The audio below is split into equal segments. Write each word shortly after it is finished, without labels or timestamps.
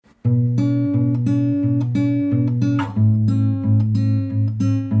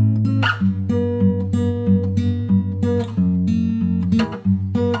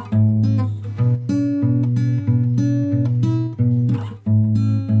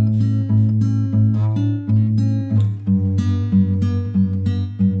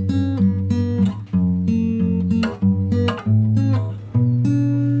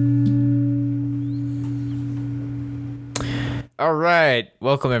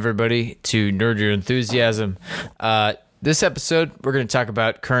welcome everybody to Nerd Your Enthusiasm. This episode, we're going to talk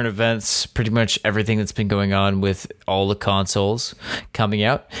about current events, pretty much everything that's been going on with all the consoles coming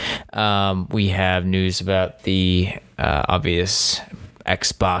out. We have news about the obvious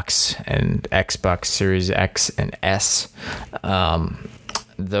Xbox and Xbox Series X and S.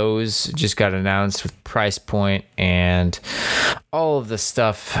 Those just got announced with price point and all of the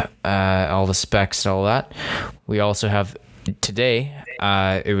stuff, all the specs and all that. We also have today,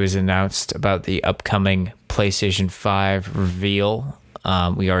 it was announced about the upcoming PlayStation 5 reveal.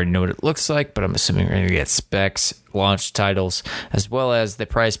 We already know what it looks like, but I'm assuming we're going to get specs, launch titles, as well as the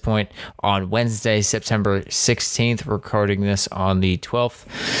price point on Wednesday, September 16th. We're recording this on the 12th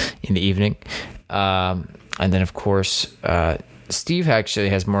in the evening. And then, of course, Steve actually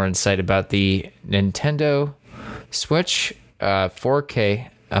has more insight about the Nintendo Switch 4K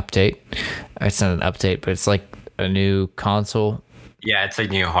update. It's not an update, but it's like a new console. Yeah, it's a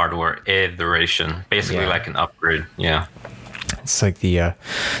new hardware iteration, basically like an upgrade. Yeah, it's like the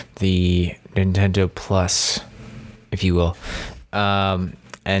Nintendo Plus, if you will. And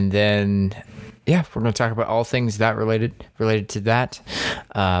then, yeah, we're going to talk about all things that related to that.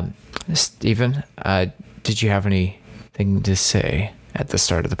 Steven, did you have anything to say at the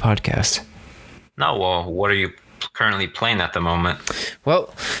start of the podcast? No, well, what are you currently playing at the moment?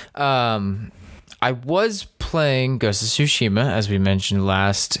 Well, I was playing Ghost of Tsushima, as we mentioned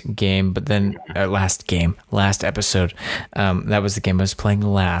last game, but then last episode. That was the game I was playing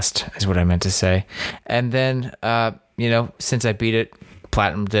last, is what I meant to say. And then, since I beat it,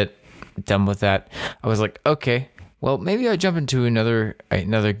 platinumed it, done with that, I was like, okay, well, maybe I jump into another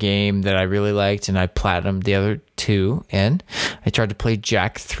game that I really liked, and I platinumed the other two. And I tried to play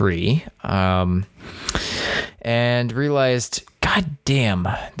Jak 3, and realized, god damn,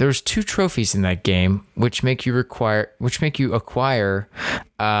 there's 2 trophies in that game, which make you acquire. You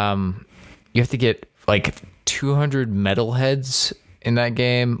have to get like 200 metal heads in that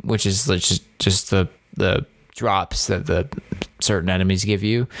game, which is just the drops that the certain enemies give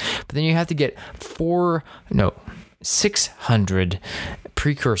you. But then you have to get 600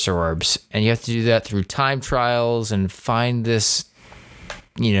 precursor orbs, and you have to do that through time trials and find this,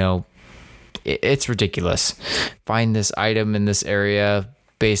 it's ridiculous. Find this item in this area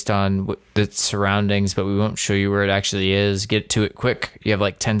based on the surroundings, but we won't show you where it actually is. Get to it quick. You have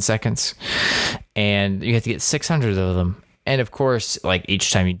like 10 seconds, and you have to get 600 of them. And of course, like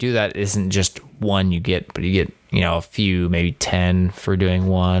each time you do that, it isn't just one you get, but you get, a few, maybe 10 for doing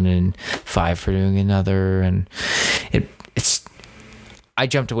one and 5 for doing another. And I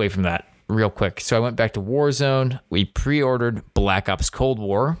jumped away from that real quick. So I went back to Warzone. We pre-ordered Black Ops Cold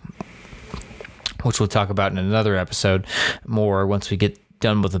War, which we'll talk about in another episode more once we get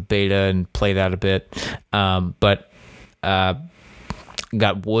done with the beta and play that a bit. But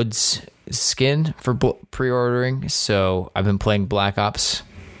got Wood's skin for pre-ordering, so I've been playing Black Ops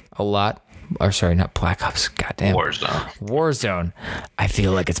a lot. Or sorry, not Black Ops. Goddamn. Warzone. I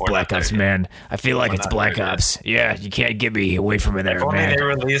feel like it's Black Ops, man. I feel like it's Black Ops. Yeah, you can't get me away from it there, man. If they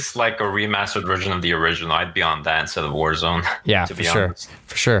released like a remastered version of the original, I'd be on that instead of Warzone. Yeah, for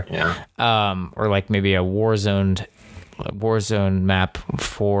sure. Yeah. Or like maybe a Warzone map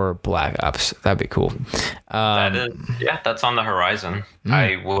for Black Ops. That'd be cool. That's on the horizon.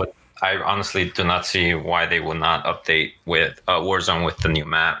 I honestly do not see why they would not update with Warzone with the new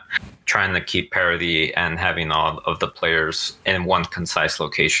map, trying to keep parity and having all of the players in one concise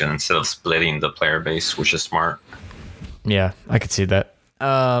location instead of splitting the player base, which is smart. Yeah, I could see that.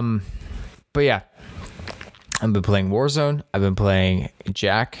 But yeah, I've been playing Warzone. I've been playing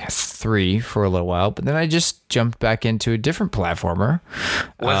Jak 3 for a little while, but then I just jumped back into a different platformer.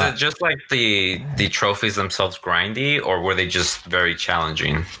 Was it just like the trophies themselves grindy, or were they just very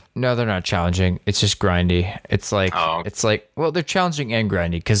challenging? No, they're not challenging. It's just grindy. It's like, well, they're challenging and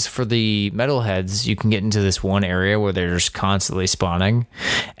grindy, because for the metalheads, you can get into this one area where they're just constantly spawning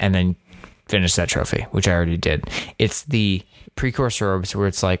and then finish that trophy, which I already did. It's the precursor orbs where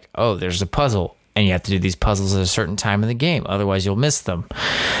it's like, oh, there's a puzzle, and you have to do these puzzles at a certain time in the game, otherwise you'll miss them.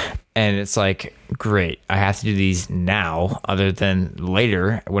 And it's like, great, I have to do these now, other than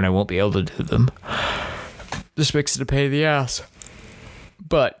later when I won't be able to do them. This makes it a pain in the ass.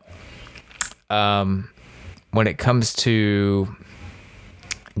 But when it comes to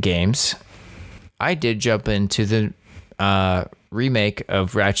games, I did jump into the remake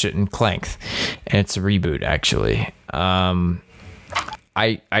of Ratchet and Clank, and it's a reboot actually.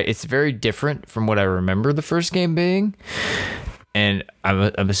 It's very different from what I remember the first game being, and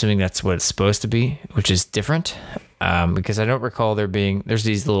I'm assuming that's what it's supposed to be, which is different. because I don't recall there's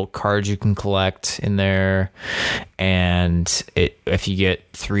these little cards you can collect in there, and if you get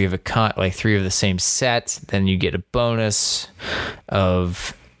three of the same set, then you get a bonus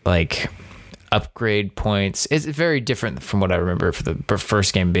of like upgrade points. It's very different from what I remember for the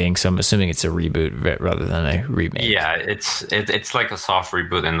first game being, so I'm assuming it's a reboot rather than a remake. Yeah, it's like a soft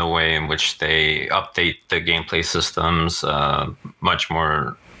reboot in the way in which they update the gameplay systems much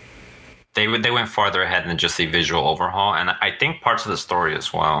more. They went farther ahead than just a visual overhaul, and I think parts of the story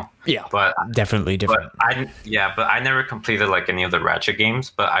as well. Yeah, but definitely different. But I never completed like any of the Ratchet games,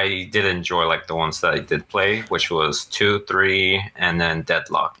 but I did enjoy like the ones that I did play, which was 2, 3, and then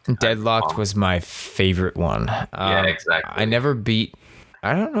Deadlocked. Deadlocked was my favorite one. Yeah, exactly. I never beat.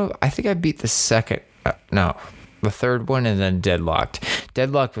 I don't know. I think I beat the second. No, the third one, and then Deadlocked.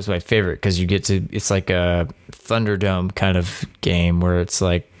 Deadlocked was my favorite because you get to. It's like a Thunderdome kind of game where it's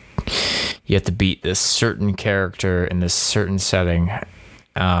like you have to beat this certain character in this certain setting.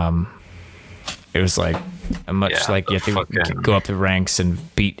 It was like like you have to go up the ranks and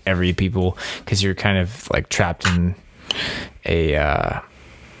beat every people because you're kind of like trapped in a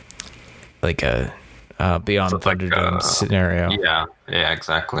Beyond Thunderdome scenario. Yeah,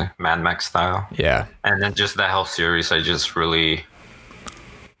 exactly. Mad Max style. Yeah. And then just that whole series, I just really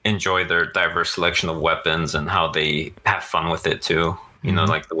enjoy their diverse selection of weapons and how they have fun with it too. You know,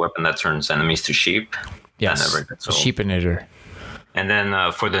 like the weapon that turns enemies to sheep. Yes, Sheepinator. And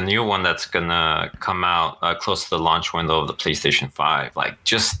then for the new one that's gonna come out close to the launch window of the PlayStation 5, like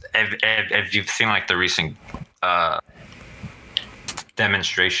just if you've seen like the recent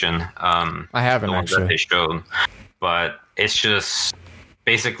demonstration, I haven't the ones actually. that they showed, but it's just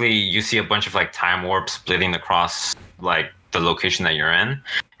basically you see a bunch of like time warps splitting across like the location that you're in,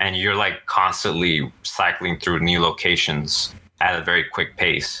 and you're like constantly cycling through new locations at a very quick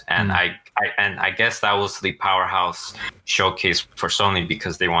pace. And I guess that was the powerhouse showcase for Sony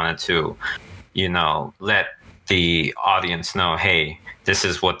because they wanted to, you know, let the audience know, hey, this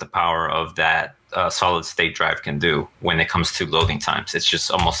is what the power of that solid state drive can do when it comes to loading times. It's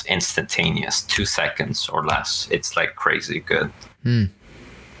just almost instantaneous, 2 seconds or less. It's like crazy good.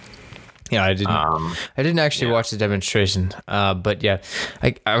 Yeah, I didn't actually watch the demonstration, but yeah,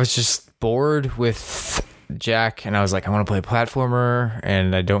 I was just bored with Jack, and I was like, I want to play a platformer,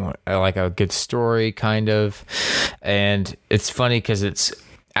 and I like a good story kind of. And it's funny because it's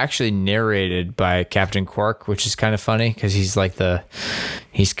actually narrated by Captain Quark, which is kind of funny because he's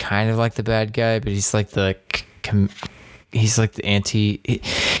kind of like the bad guy, but he's like the anti.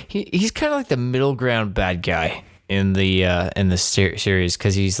 He's kind of like the middle ground bad guy in the series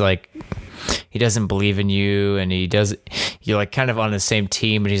because he's like, he doesn't believe in you, and you're like kind of on the same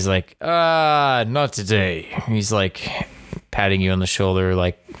team, and he's like, not today. He's like patting you on the shoulder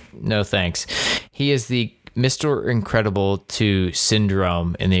like, no thanks. He is the Mr. Incredible to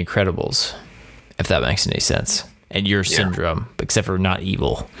Syndrome in The Incredibles, if that makes any sense. And you're Syndrome, except for not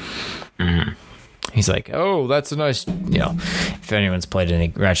evil. Mm-hmm. He's like, oh, that's a nice, if anyone's played any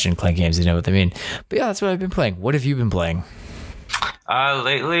Ratchet and Clank games, they know what they mean. But yeah, that's what I've been playing. What have you been playing?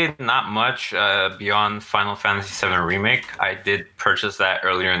 Lately, not much beyond Final Fantasy VII Remake. I did purchase that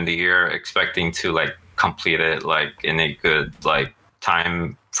earlier in the year, expecting to like complete it like in a good like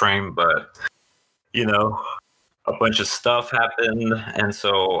time frame, but a bunch of stuff happened, and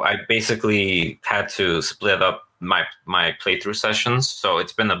so I basically had to split up my playthrough sessions. So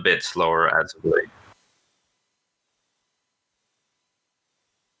it's been a bit slower as of late.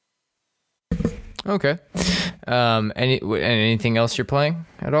 Okay. Anything else you're playing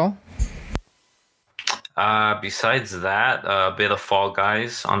at all? Besides that, a bit of Fall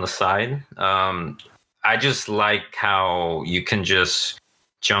Guys on the side. I just like how you can just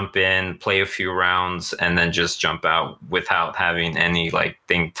jump in, play a few rounds, and then just jump out without having any like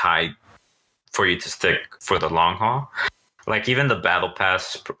thing tied for you to stick for the long haul. Like even the battle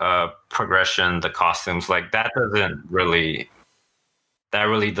pass progression, the costumes, like that really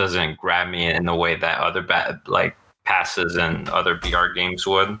doesn't grab me in a way that other passes and other BR games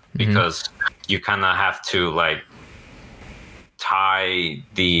would, because you kind of have to like tie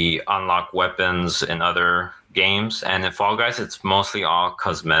the unlock weapons in other games, and in Fall Guys it's mostly all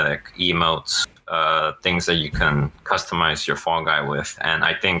cosmetic emotes, things that you can customize your Fall Guy with, and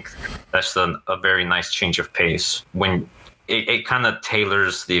I think that's a very nice change of pace when it kind of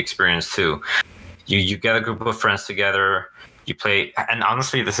tailors the experience too. You get a group of friends together, you play, and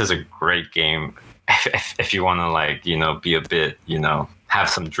honestly this is a great game if you want to like be a bit have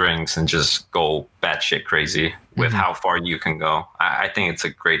some drinks and just go batshit crazy with how far you can go. I think it's a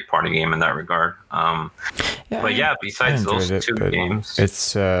great party game in that regard. But yeah, besides those two games,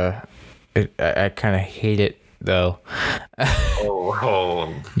 it's I kind of hate it though.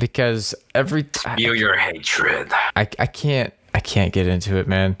 Oh, Because feel your hatred. I can't get into it,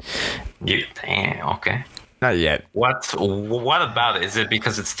 man. Damn, okay. Not yet. What about it? Is it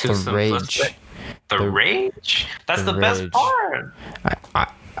because it's too The simplistic? rage. The rage? That's the best rage. part. I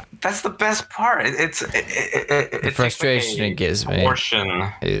That's the best part. the frustration it gives me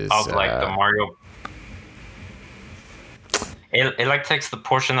portion is of like the Mario. It like takes the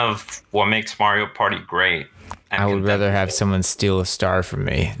portion of what makes Mario Party great. I would rather have someone steal a star from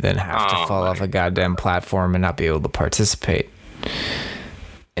me than have to fall off a goddamn platform and not be able to participate.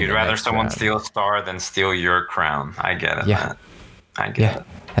 You'd rather someone steal a star than steal your crown. I get it. Yeah. Man. I get it.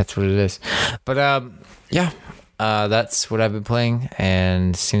 That's what it is. But that's what I've been playing,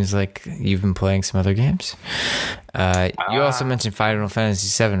 and seems like you've been playing some other games. You also mentioned Final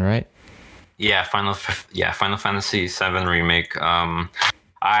Fantasy VII, right? Yeah, Final Fantasy VII Remake.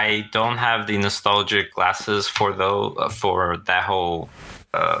 I don't have the nostalgic glasses for that whole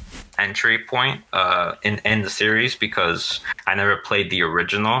entry point in the series because I never played the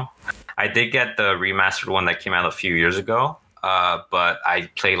original. I did get the remastered one that came out a few years ago, but I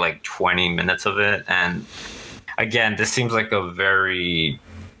played like 20 minutes of it, and again, this seems like a very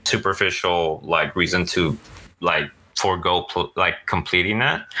superficial like reason to like forego like completing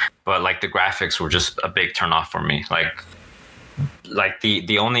it, but like the graphics were just a big turn off for me. Like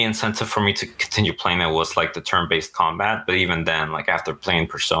the only incentive for me to continue playing it was like the turn-based combat, but even then, like after playing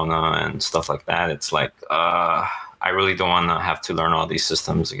Persona and stuff like that, it's like I really don't want to have to learn all these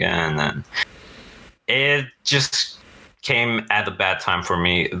systems again, and it just came at a bad time for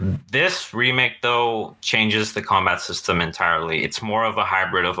me. This remake though changes the combat system entirely. It's more of a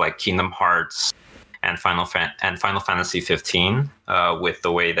hybrid of like Kingdom Hearts and Final Fantasy 15 with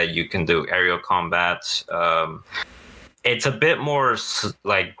the way that you can do aerial combat. It's a bit more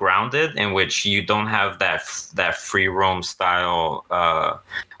like grounded, in which you don't have that free roam style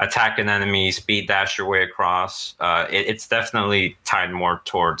attack an enemy, speed dash your way across. It's definitely tied more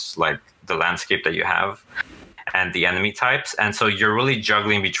towards like the landscape that you have and the enemy types, and so you're really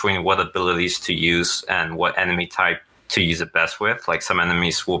juggling between what abilities to use and what enemy type to use it best with. Like some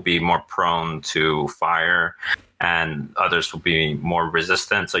enemies will be more prone to fire, and others will be more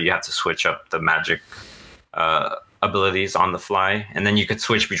resistant. So you have to switch up the magic abilities on the fly, and then you could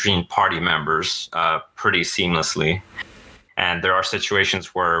switch between party members pretty seamlessly. And there are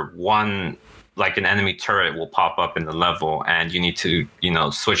situations where like an enemy turret will pop up in the level, and you need to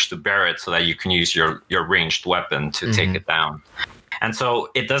switch to Barret so that you can use your ranged weapon to take it down. And so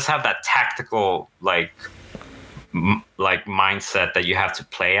it does have that tactical like mindset that you have to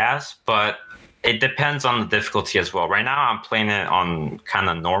play as, but it depends on the difficulty as well. Right now I'm playing it on kind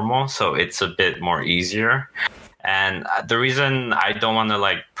of normal, so it's a bit more easier. And the reason I don't want to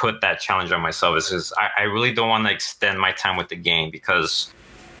like put that challenge on myself is because I really don't want to extend my time with the game, because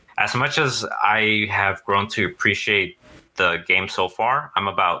as much as I have grown to appreciate the game so far, I'm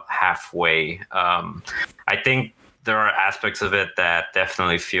about halfway. I think there are aspects of it that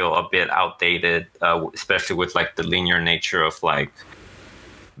definitely feel a bit outdated, especially with like the linear nature of like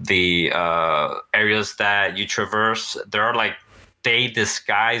the areas that you traverse. There are like, they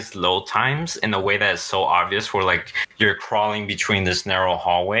disguise load times in a way that is so obvious, where like you're crawling between this narrow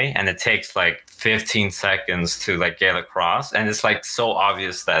hallway and it takes like 15 seconds to like get across, and it's like so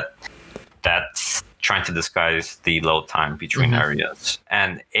obvious that that's trying to disguise the load time between areas,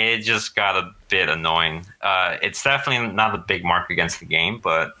 and it just got a bit annoying. It's definitely not a big mark against the game,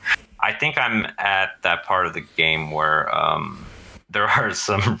 but I think I'm at that part of the game where there are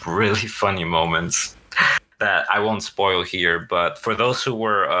some really funny moments that I won't spoil here, but for those who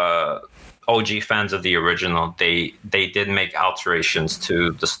were OG fans of the original, they did make alterations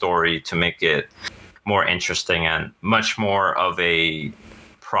to the story to make it more interesting and much more of a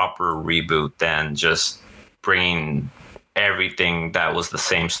proper reboot than just bringing everything that was the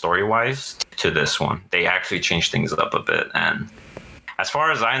same story-wise to this one. They actually changed things up a bit, and as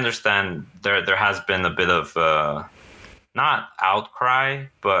far as I understand, there has been a bit of not outcry,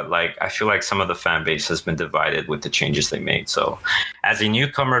 but like I feel like some of the fan base has been divided with the changes they made. So as a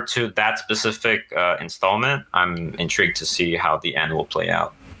newcomer to that specific installment, I'm intrigued to see how the end will play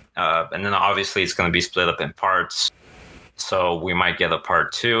out. And then obviously it's going to be split up in parts. So we might get a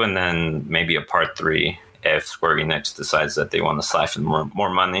part 2 and then maybe a part 3 if Square Enix decides that they want to siphon more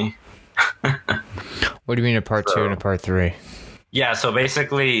money. What do you mean a part 2 and a part 3? Yeah, so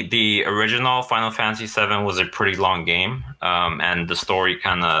basically the original Final Fantasy VII was a pretty long game, and the story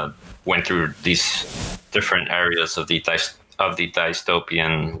kind of went through these different areas of the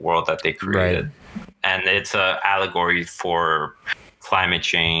dystopian world that they created. Right. And it's an allegory for climate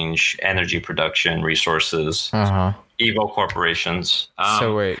change, energy production, resources, evil corporations.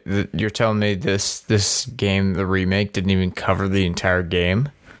 So wait, you're telling me this game, the remake, didn't even cover the entire game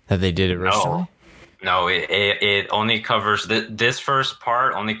that they did originally? No, it only covers this first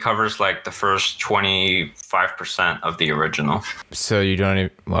part. Only covers like the first 25% of the original. So you don't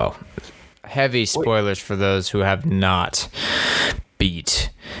even, well, heavy spoilers for those who have not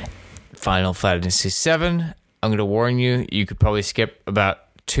beat Final Fantasy VII. I'm going to warn you, you could probably skip about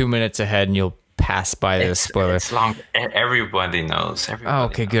 2 minutes ahead and you'll pass by the spoiler. It's long. Everybody knows.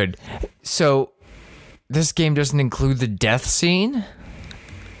 Okay, good. So this game doesn't include the death scene?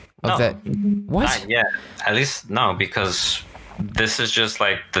 No, what? Not yet. At least no, because this is just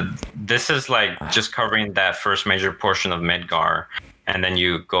like just covering that first major portion of Midgar, and then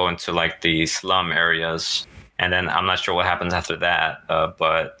you go into like the slum areas, and then I'm not sure what happens after that.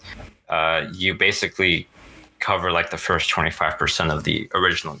 But you basically cover like the first 25% of the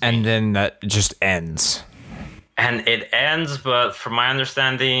original game. And then that just ends. And it ends, but from my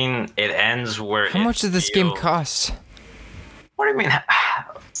understanding, it ends where. How much does this game cost? What do you mean?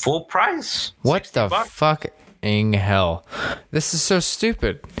 Full price? What the fucking hell? This is so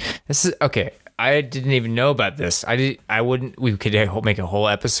stupid. This is okay. I didn't even know about this. I wouldn't. We could make a whole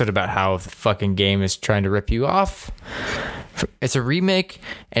episode about how the fucking game is trying to rip you off. It's a remake,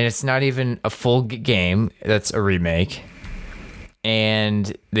 and it's not even a full game. That's a remake,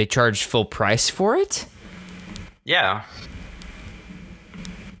 and they charge full price for it. Yeah.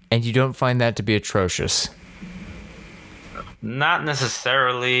 And you don't find that to be atrocious? Not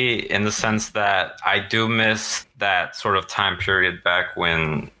necessarily, in the sense that I do miss that sort of time period back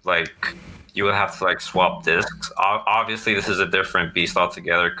when, like, you would have to, like, swap discs. Obviously, this is a different beast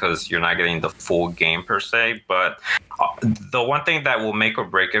altogether because you're not getting the full game per se. But the one thing that will make or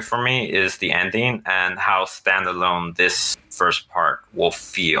break it for me is the ending and how standalone this first part will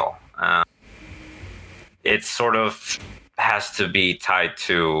feel. It sort of has to be tied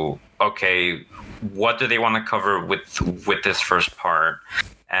to, okay, what do they want to cover with this first part,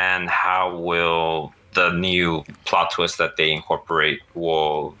 and how will the new plot twist that they incorporate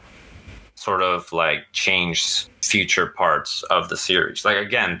will sort of like change future parts of the series. Like,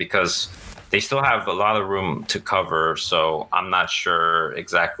 again, because they still have a lot of room to cover, so I'm not sure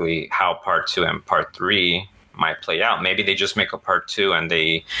exactly how part 2 and part 3 might play out. Maybe they just make a part 2 and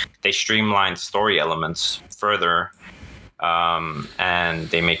they streamline story elements further, and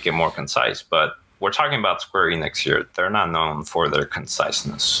they make it more concise. But we're talking about Square Enix here. They're not known for their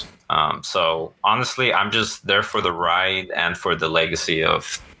conciseness. So honestly, I'm just there for the ride and for the legacy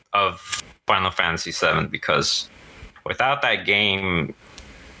of Final Fantasy VII, because without that game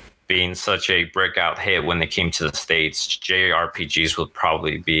being such a breakout hit when it came to the States, JRPGs would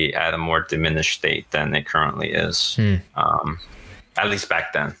probably be at a more diminished state than it currently is. At least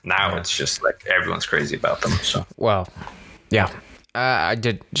back then. Now it's just like everyone's crazy about them. So well, yeah. I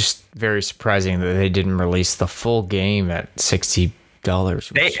did just very surprising that they didn't release the full game at $60.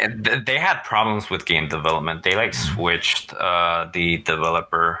 They had problems with game development. They like switched the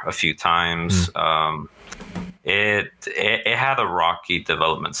developer a few times. It had a rocky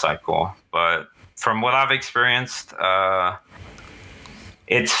development cycle, but from what I've experienced,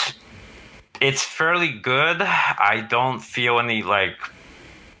 it's fairly good. I don't feel any like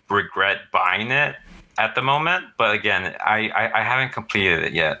regret buying it at the moment, but again, I haven't completed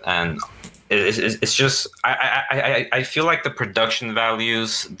it yet, and it's just I feel like the production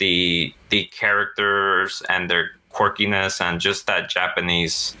values, the characters and their quirkiness, and just that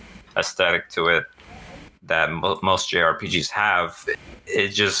Japanese aesthetic to it that most JRPGs have, it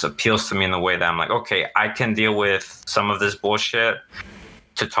just appeals to me in a way that I'm like, okay, I can deal with some of this bullshit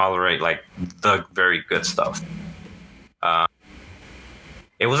to tolerate like the very good stuff.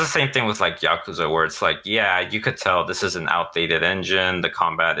 It was the same thing with like Yakuza, where it's like, yeah, you could tell this is an outdated engine. The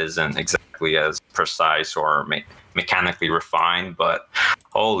combat isn't exactly as precise or mechanically refined, but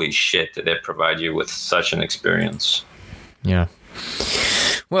holy shit, did it provide you with such an experience. Yeah.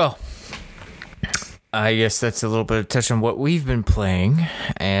 Well, I guess that's a little bit of touch on what we've been playing.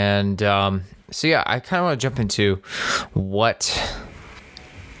 And so, yeah, I kind of want to jump into what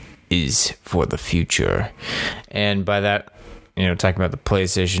is for the future. And by that, you know, talking about the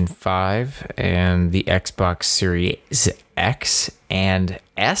PlayStation 5 and the Xbox Series X and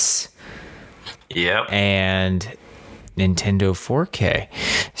S. Yep. And Nintendo 4K.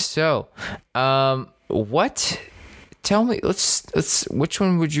 So, tell me, let's which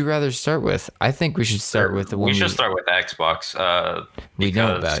one would you rather start with? I think we should start with the one. We should start with Xbox. We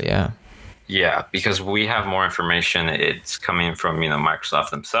know about, yeah. Yeah, because we have more information. It's coming from, Microsoft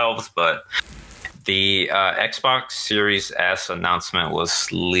themselves, but The Xbox Series S announcement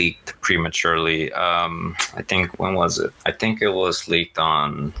was leaked prematurely. I think, when was it? I think it was leaked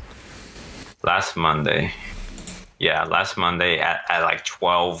on last Monday. Yeah, last Monday at like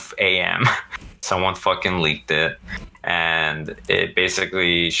 12 a.m. Someone fucking leaked it. And it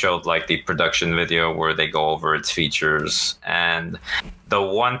basically showed like the production video where they go over its features. And the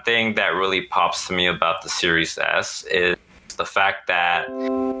one thing that really pops to me about the Series S is the fact that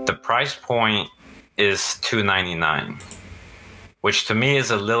the price point is $299, which to me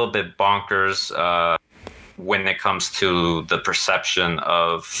is a little bit bonkers when it comes to the perception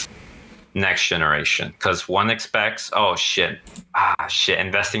of next generation, because one expects,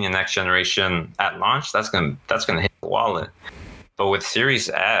 investing in next generation at launch, that's gonna hit the wallet. But with Series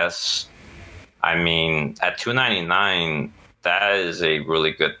S, I mean, at $299, that is a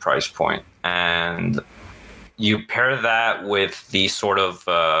really good price point. And you pair that with the sort of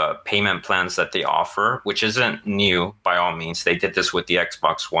payment plans that they offer, which isn't new by all means. They did this with the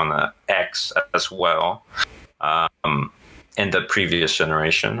Xbox One X as well. In the previous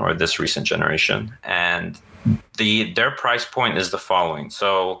generation or this recent generation, and their price point is the following.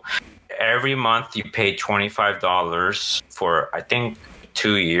 So every month you pay $25 for, I think,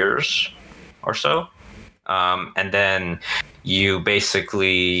 2 years or so, and then you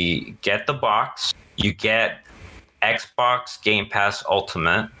basically get the box. You get Xbox Game Pass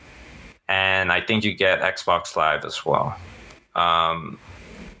Ultimate, and I think you get Xbox Live as well,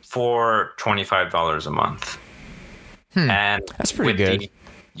 for $25 a month. And that's pretty good.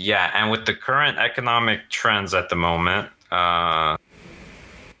 And with the current economic trends at the moment,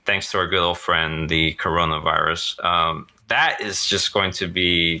 thanks to our good old friend, the coronavirus, that is just going to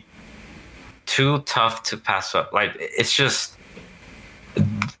be too tough to pass up. Like, it's just,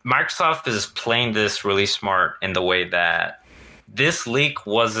 Microsoft is playing this really smart in the way that this leak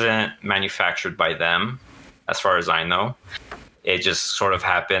wasn't manufactured by them, as far as I know. It just sort of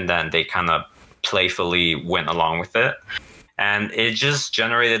happened, and they kind of playfully went along with it, and it just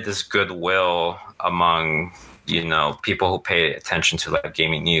generated this goodwill among, you know, people who pay attention to like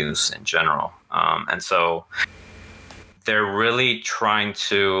gaming news in general, and so they're really trying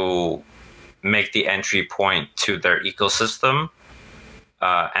to make the entry point to their ecosystem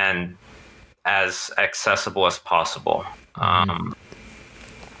and as accessible as possible.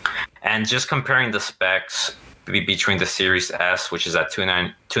 And just comparing the specs between the Series S, which is at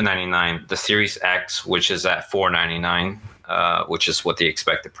 $299, the Series X, which is at $499, which is what the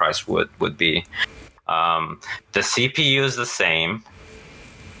expected price would be. The CPU is the same.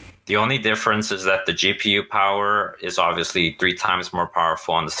 The only difference is that the GPU power is obviously 3 times more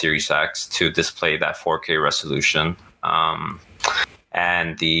powerful on the Series X to display that 4K resolution.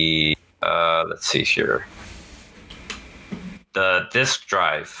 And the let's see here. The disk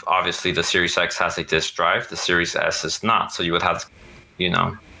drive, obviously the Series X has a disk drive, the Series S is not. So you would have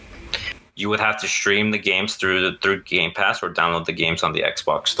to stream the games through Game Pass or download the games on the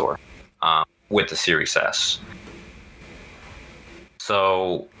Xbox Store with the Series S.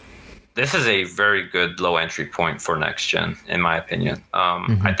 So this is a very good low entry point for next gen, in my opinion.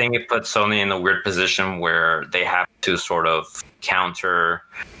 I think it puts Sony in a weird position where they have to sort of counter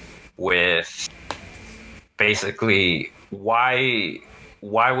with basically, why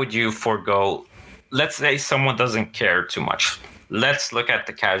would you forego, let's say someone doesn't care too much. Let's look at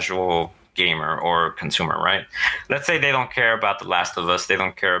the casual gamer or consumer, right? Let's say they don't care about The Last of Us. They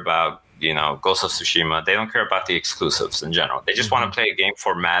don't care about, Ghost of Tsushima. They don't care about the exclusives in general. They just want to play a game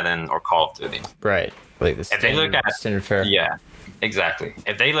for Madden or Call of Duty. Right. Like the standard, if they look at standard fare. Yeah, exactly.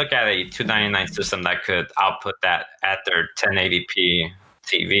 If they look at a $299 system that could output that at their 1080p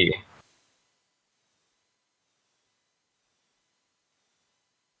TV,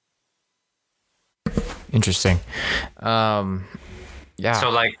 Interesting. Yeah. So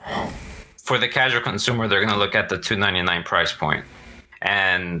like for the casual consumer, they're going to look at the $299 price point,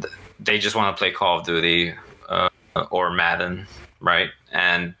 and they just want to play Call of Duty or Madden, right?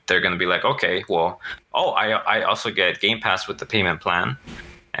 And they're going to be like, okay, well, I also get Game Pass with the payment plan,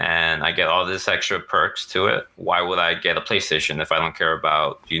 and I get all this extra perks to it. Why would I get a PlayStation if I don't care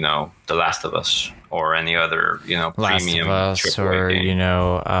about, The Last of Us or any other, Last premium of Us AAA or, game?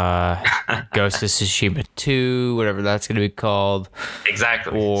 Ghost of Tsushima 2, whatever that's going to be called.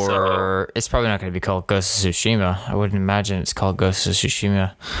 Exactly. Or it's probably not going to be called Ghost of Tsushima. I wouldn't imagine it's called Ghost of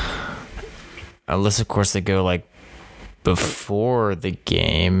Tsushima. Unless, of course, they go like before the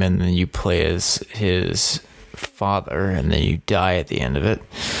game and then you play as his father and then you die at the end of it,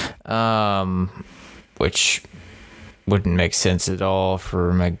 which wouldn't make sense at all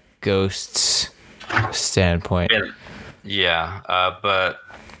from a Ghost's standpoint. Yeah, but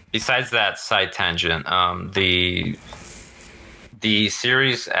besides that side tangent, the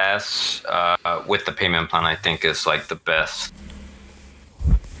Series S with the payment plan, I think, is like the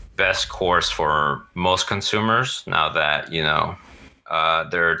best course for most consumers now that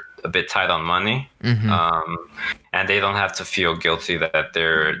they're a bit tight on money, and they don't have to feel guilty that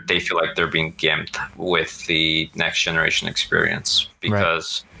they feel like they're being gimped with the next generation experience,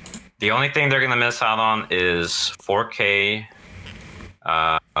 because the only thing they're going to miss out on is 4K,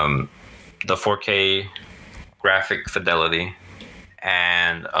 the 4K graphic fidelity,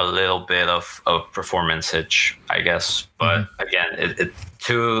 and a little bit of performance hitch, I guess. But again,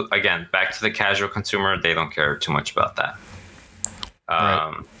 back to the casual consumer, they don't care too much about that.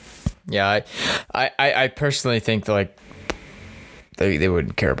 Yeah, I personally think that, like, they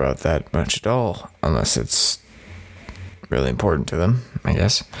wouldn't care about that much at all unless it's really important to them, I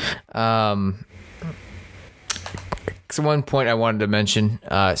guess. So one point I wanted to mention,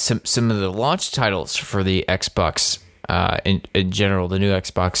 some of the launch titles for the Xbox, in general, the new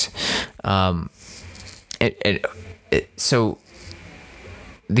Xbox. So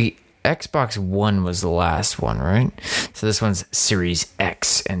the Xbox One was the last one, right? So this one's Series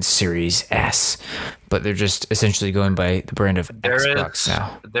X and Series S, but they're just essentially going by the brand of Xbox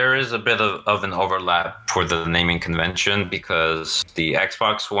now. There is a bit of an overlap for the naming convention, because the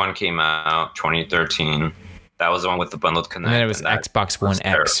Xbox One came out 2013. That was the one with the bundled connect. And then it was Xbox One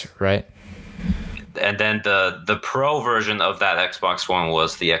X, right? And then the Pro version of that Xbox One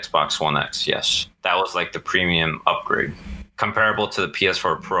was the Xbox One X, yes. That was like the premium upgrade, comparable to the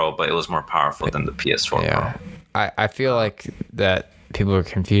PS4 Pro, but it was more powerful than the PS4 Pro. I feel like that people are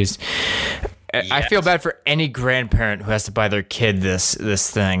confused. Yes. I feel bad for any grandparent who has to buy their kid this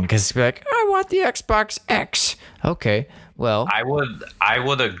thing, because they'll be like, I want the Xbox X. Okay, well, I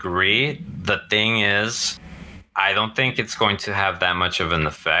would agree. The thing is, I don't think it's going to have that much of an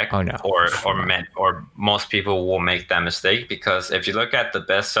effect. Oh no, or most people will make that mistake, because if you look at the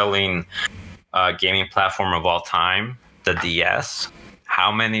best-selling gaming platform of all time, the DS,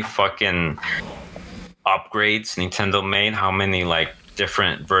 how many fucking upgrades Nintendo made? How many like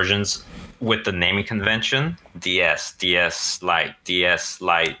different versions with the naming convention? DS, DS Lite, DS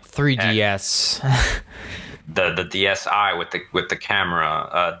Lite, 3DS. The DSi with the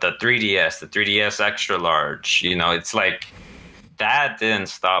camera, the 3DS, the 3DS extra large. It's like that didn't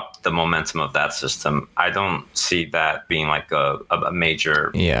stop the momentum of that system. I don't see that being like a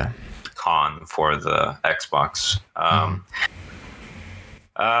major con for the Xbox.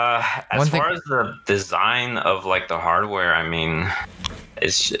 As far as the design of like the hardware, I mean,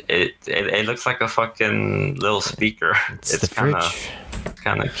 it looks like a fucking little speaker. It's the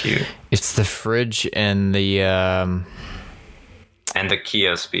kind of cute. It's the fridge and the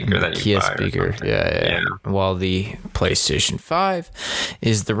Kia speaker that you Kia buy. Speaker, yeah. While the PlayStation 5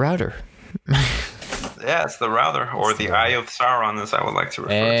 is the router. Yeah, it's the router, or the Eye of Sauron, as I would like to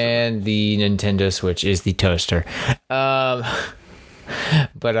refer to. And the Nintendo Switch is the toaster. But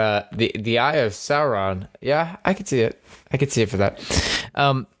the Eye of Sauron, yeah, I could see it. I could see it for that.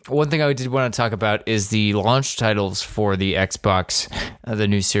 One thing I did want to talk about is the launch titles for the Xbox, the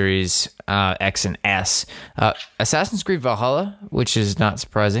new Series X and S. Assassin's Creed Valhalla, which is not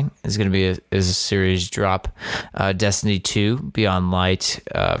surprising, is going to be a series drop. Destiny 2, Beyond Light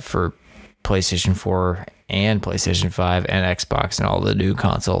for PlayStation 4 and PlayStation 5 and Xbox and all the new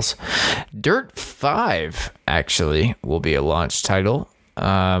consoles. Dirt 5 actually will be a launch title.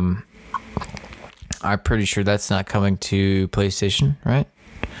 I'm pretty sure that's not coming to PlayStation, right?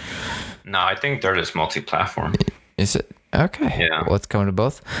 No, I think Dirt is multi-platform. Is it? Okay. Yeah. Well, it's coming to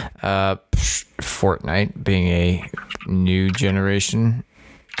both. Fortnite being a new generation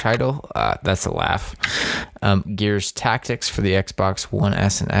title, that's a laugh. Gears Tactics for the Xbox One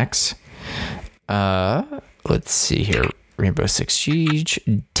S and X. Let's see here. Rainbow Six Siege.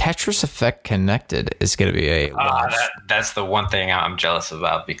 Tetris Effect Connected is going to be a launch. That's the one thing I'm jealous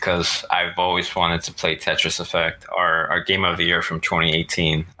about, because I've always wanted to play Tetris Effect, our game of the year from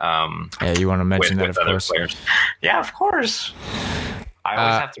 2018. Yeah, you want to mention that, of course. Players. Yeah, of course. I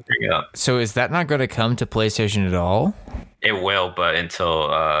always have to bring it up. So is that not going to come to PlayStation at all? It will, but until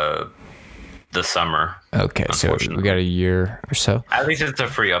the summer. Okay, so we got a year or so. At least it's a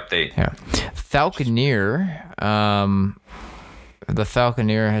free update. Yeah. Falconeer. The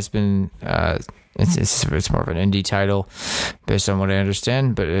Falconeer has been it's more of an indie title based on what I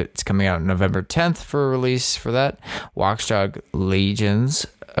understand, but it's coming out November 10th for release for that. Watch Dogs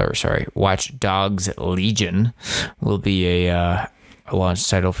Legion will be a launch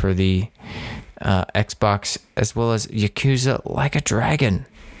title for the Xbox, as well as Yakuza Like a Dragon.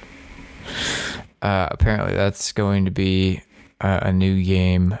 Apparently that's going to be a new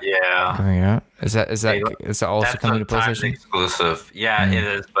game Yeah. coming out. Is that also That's coming a to timed PlayStation? exclusive. Yeah, it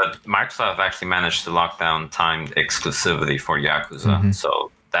is. But Microsoft actually managed to lock down timed exclusivity for Yakuza. So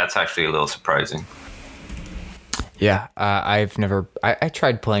that's actually a little surprising. Yeah, I've never. I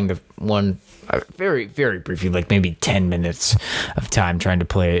tried playing the one very, very briefly, like maybe 10 minutes of time trying to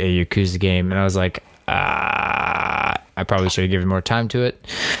play a Yakuza game, and I was like, I probably should have given more time to it,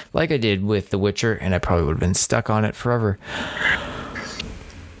 like I did with The Witcher, and I probably would have been stuck on it forever.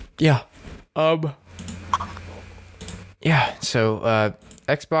 Yeah. Yeah. So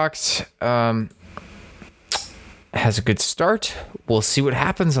Xbox has a good start. We'll see what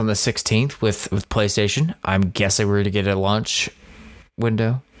happens on the 16th with PlayStation. I'm guessing we're going to get a launch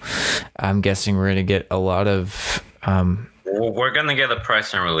window. I'm guessing we're going to get a lot of... Well, we're going to get a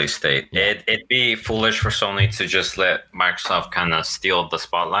price and release date. It'd be foolish for Sony to just let Microsoft kind of steal the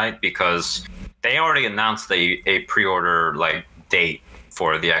spotlight, because they already announced a pre-order date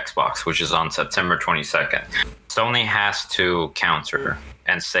for the Xbox, which is on September 22nd. Sony has to counter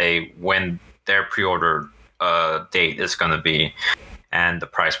and say when their pre-order date is going to be, and the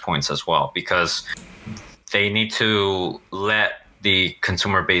price points as well, because they need to let the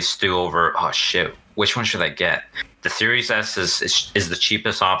consumer base stew over, oh shit, which one should I get? The Series S is the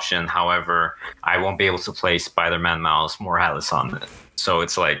cheapest option. However, I won't be able to play Spider-Man Miles Morales on it. So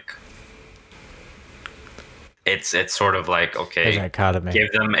it's like, it's sort of like, okay,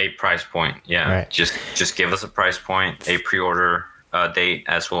 give them a price point. Yeah, right. Just give us a price point, a pre-order date,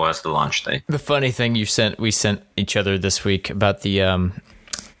 as well as the launch date. The funny thing we sent each other this week about the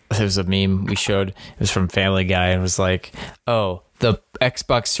there was a meme we showed. It was from Family Guy, and it was like, oh, the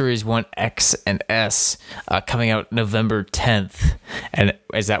Xbox Series One X and S coming out November 10th, and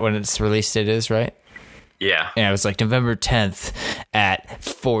is that when its release date is, right? Yeah. And it was like November 10th at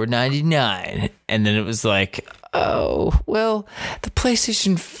 $499, and then it was like, oh, well, the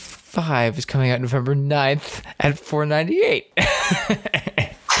PlayStation 5 is coming out November 9th at $498.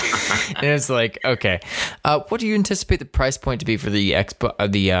 And it's like, okay, what do you anticipate the price point to be for the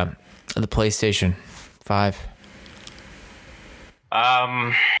the PlayStation 5?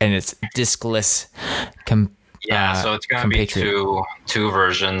 And it's discless. So it's going to be two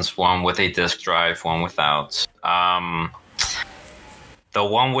versions, one with a disc drive, one without. The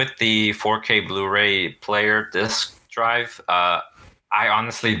one with the 4K Blu-ray player disc drive, I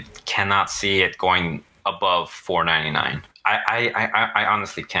honestly cannot see it going above $499. I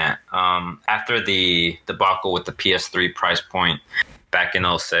honestly can't. After the debacle with the PS3 price point back in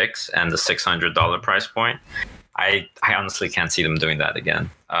 2006 and the $600 price point, I honestly can't see them doing that again.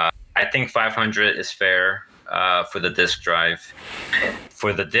 I think $500 is fair for the disc drive.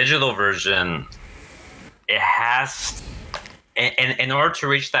 For the digital version, it has... In order to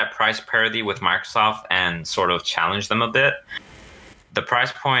reach that price parity with Microsoft and sort of challenge them a bit, the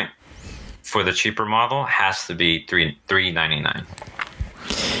price point for the cheaper model has to be $399.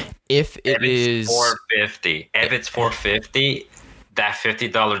 If it's $450, that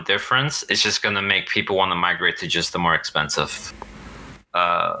 $50 difference is just going to make people want to migrate to just the more expensive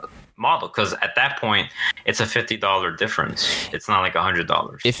model, because at that point it's a $50 difference. It's not like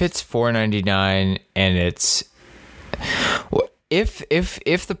 $100. If it's $499 and it's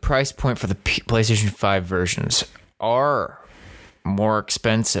if the price point for the PlayStation 5 versions are more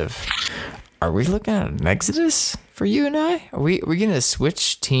expensive, are we looking at an exodus for you and I? Are we going to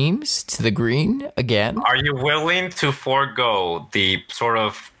switch teams to the green again? Are you willing to forego the sort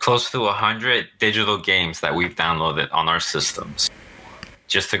of close to 100 digital games that we've downloaded on our systems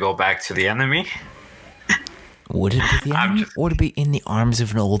just to go back to the enemy? Would it be the enemy? Would it be in the arms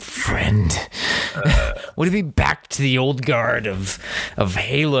of an old friend? Would it be back to the old guard of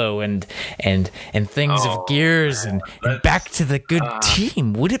Halo and things of Gears and back to the good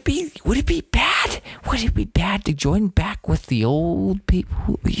team? Would it be bad? Would it be bad to join back with the old people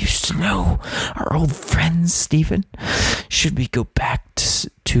who we used to know, our old friends, Stephen? Should we go back to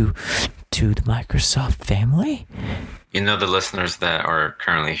the Microsoft family? You know, the listeners that are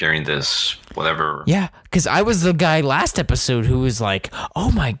currently hearing this, whatever. Yeah, because I was the guy last episode who was like, oh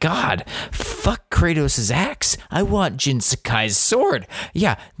my god, fuck Kratos' axe. I want Jin Sakai's sword.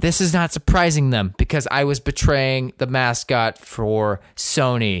 Yeah, this is not surprising them, because I was betraying the mascot for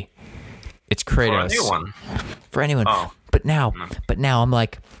Sony. It's Kratos. For anyone. For anyone. Oh. But now I'm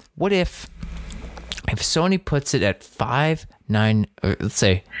like, what if Sony puts it at let's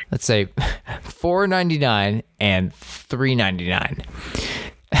say $499 and $399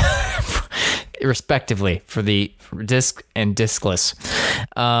 respectively for the disc and discless.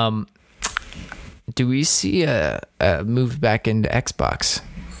 Do we see a move back into Xbox?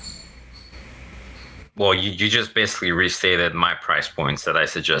 Well, you just basically restated my price points that I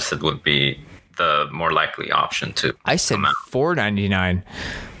suggested would be the more likely option to I said come out. $499.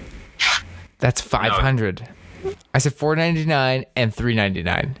 That's $500. I said $499 and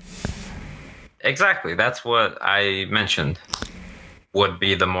 $399. Exactly. That's what I mentioned would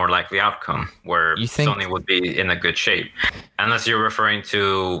be the more likely outcome, where You think- Sony would be in a good shape. Unless you're referring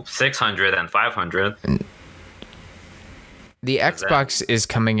to 600 and 500. The Xbox is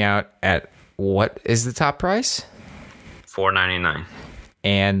coming out at what is the top price? $499.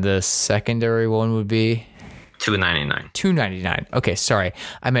 And the secondary one would be $299. $299. Okay, sorry.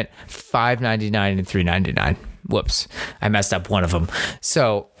 I meant $599 and $399. Whoops. I messed up one of them.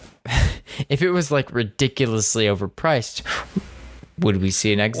 So, if it was like ridiculously overpriced, would we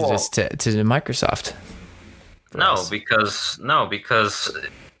see an exodus to Microsoft? No, because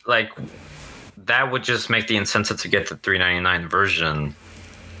like that would just make the incentive to get the $399 version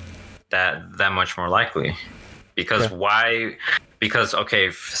that much more likely. Because Okay. why? Because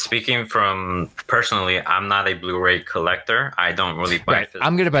speaking from personally, I'm not a Blu-ray collector. I don't really buy. Right.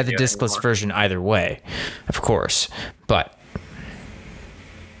 I'm going to buy the video discless anymore. version either way, of course. But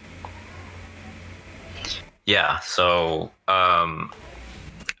Yeah, so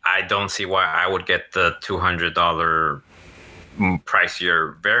I don't see why I would get the $200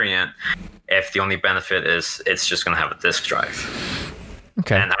 pricier variant if the only benefit is it's just going to have a disk drive.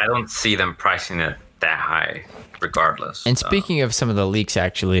 okay. And I don't see them pricing it that high regardless. And speaking of some of the leaks,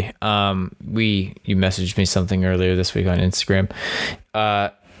 actually, you messaged me something earlier this week on Instagram.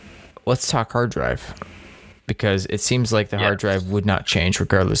 Let's talk hard drive, because it seems like the hard drive would not change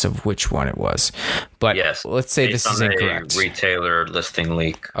regardless of which one it was. But yes, let's say this based is on a incorrect. retailer listing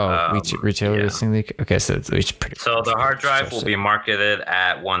leak. Retailer yeah. listing leak. Okay, so it's pretty. So the hard drive will be marketed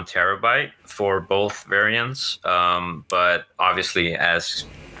at 1 terabyte for both variants. But obviously, as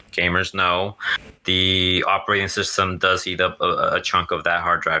gamers know, the operating system does eat up a chunk of that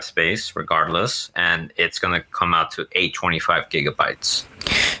hard drive space regardless, and it's going to come out to 825 gigabytes.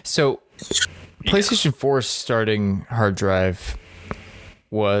 So PlayStation 4 starting hard drive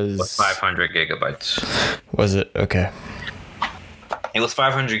was 500 gigabytes. Was it? Okay. It was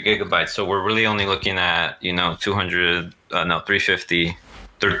 500 gigabytes, so we're really only looking at 350,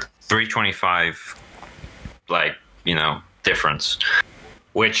 325, difference,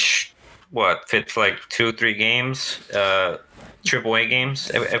 which fits like 2-3 games, AAA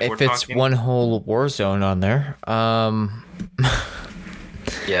games. If we're If it's talking. one whole Warzone on there,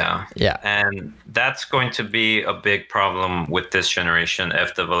 Yeah. Yeah. And that's going to be a big problem with this generation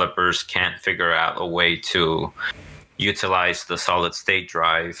if developers can't figure out a way to utilize the solid state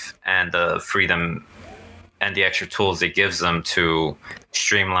drive and the freedom and the extra tools it gives them to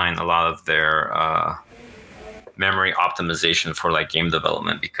streamline a lot of their memory optimization for game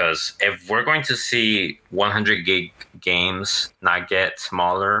development. Because if we're going to see 100 gig games not get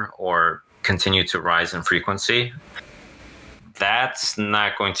smaller or continue to rise in frequency, that's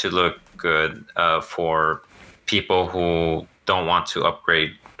not going to look good for people who don't want to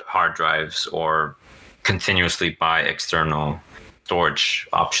upgrade hard drives or continuously buy external storage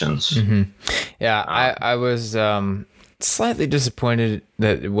options. Mm-hmm. Yeah, I was slightly disappointed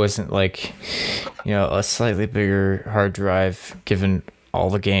that it wasn't a slightly bigger hard drive, given all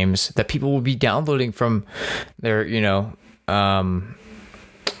the games that people will be downloading from their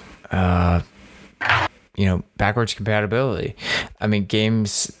backwards compatibility. I mean,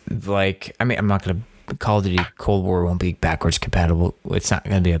 games I'm not going to. Call of Duty Cold War won't be backwards compatible. It's not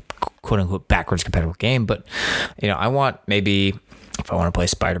going to be a quote unquote backwards compatible game, but I want, maybe if I want to play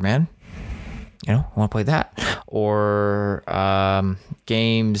Spider-Man, I want to play that, or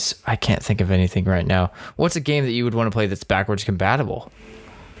games. I can't think of anything right now. What's a game that you would want to play that's backwards compatible?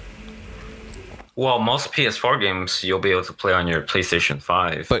 Well, most PS4 games you'll be able to play on your PlayStation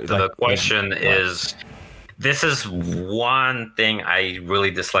 5. But the question is, this is one thing I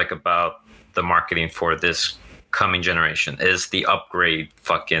really dislike about the marketing for this coming generation, is the upgrade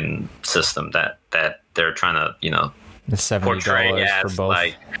fucking system that they're trying to, The $70 portray for as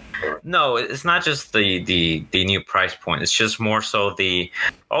both. No, it's not just the new price point. It's just more so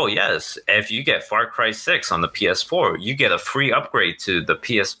if you get Far Cry 6 on the PS4, you get a free upgrade to the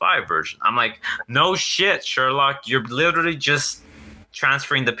PS5 version. I'm like, no shit, Sherlock. You're literally just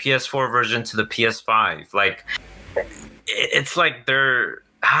transferring the PS4 version to the PS5. It's like they're...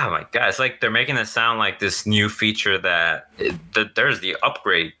 Oh my god! It's like they're making it sound like this new feature that there's the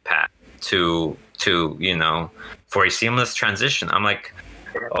upgrade path to for a seamless transition. I'm like,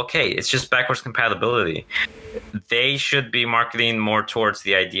 okay, it's just backwards compatibility. They should be marketing more towards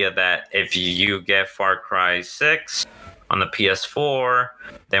the idea that if you get Far Cry 6 on the PS4.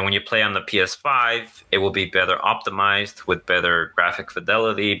 Then when you play on the PS5, it will be better optimized with better graphic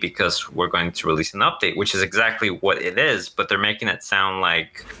fidelity because we're going to release an update, which is exactly what it is. But they're making it sound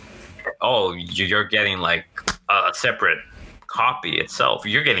like, oh, you're getting like a separate copy itself.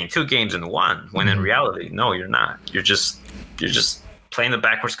 You're getting two games in one. When in reality, no, you're not. You're just playing the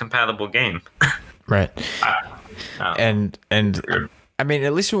backwards compatible game. Right. And I mean,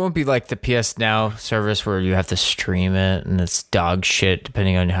 at least it won't be like the PS Now service where you have to stream it and it's dog shit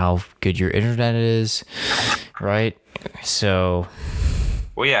depending on how good your internet is, right? So,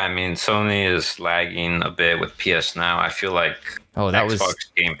 well, yeah, I mean, Sony is lagging a bit with PS Now. I feel like Xbox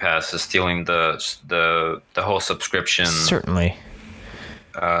Game Pass is stealing the whole subscription. Certainly.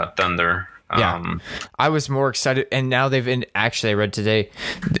 Thunder. Yeah, I was more excited, and now I read today,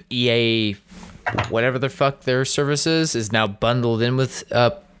 the EA, whatever the fuck their service is now bundled in with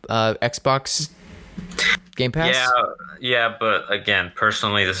Xbox Game Pass. Yeah, but again,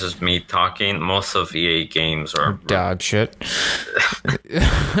 personally, this is me talking. Most of EA games are dog shit.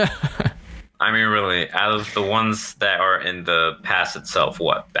 I mean, really, out of the ones that are in the pass itself,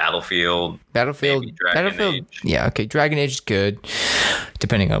 what? Battlefield, Dragon Age. Yeah, okay, Dragon Age is good,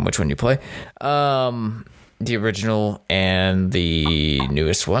 depending on which one you play. The original and the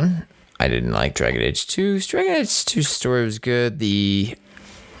newest one. I didn't like Dragon Age 2. Dragon Age 2's story was good. The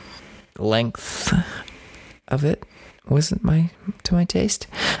length of it wasn't to my taste.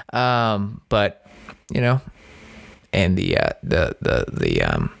 But and the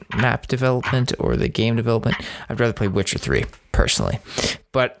map development or the game development, I'd rather play Witcher 3 personally.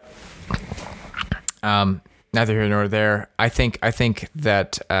 But neither here nor there. I think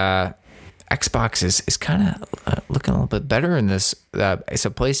that Xbox is kind of looking a little bit better in this. It's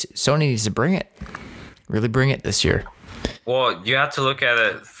a place Sony needs to really bring it this year. Well, you have to look at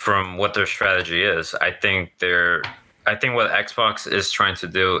it from what their strategy is. I think what Xbox is trying to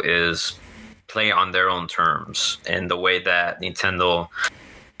do is play on their own terms in the way that Nintendo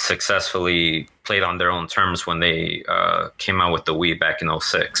successfully played on their own terms when they came out with the Wii back in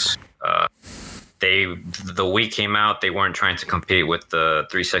 2006. The Wii came out, they weren't trying to compete with the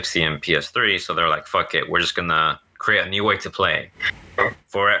 360 and PS3, so they're like, fuck it, we're just gonna create a new way to play.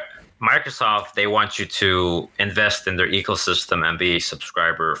 For Microsoft, they want you to invest in their ecosystem and be a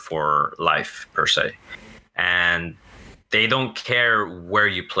subscriber for life, per se. And they don't care where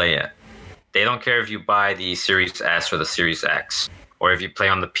you play it. They don't care if you buy the Series S or the Series X, or if you play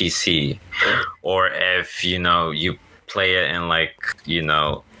on the PC, or if, you play it in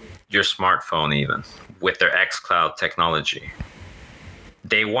your smartphone, even with their xCloud technology.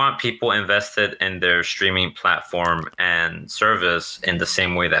 They want people invested in their streaming platform and service in the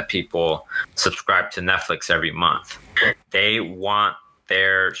same way that people subscribe to Netflix every month. They want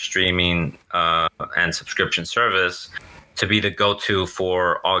their streaming and subscription service to be the go-to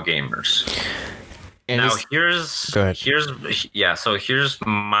for all gamers. And now here's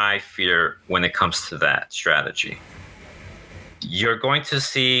my fear when it comes to that strategy. You're going to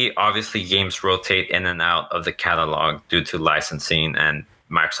see, obviously, games rotate in and out of the catalog due to licensing, and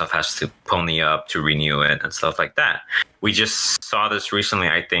Microsoft has to pony up to renew it and stuff like that. We just saw this recently,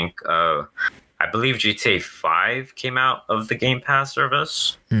 I think. I believe GTA 5 came out of the Game Pass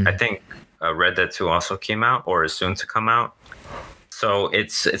service. I think Red Dead 2 also came out or is soon to come out. So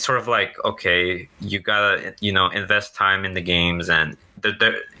it's sort of like, okay, you gotta invest time in the games, and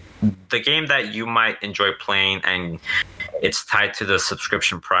the game that you might enjoy playing and it's tied to the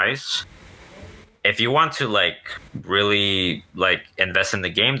subscription price. If you want to really invest in the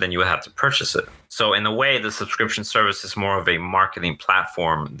game, then you would have to purchase it. So in a way, the subscription service is more of a marketing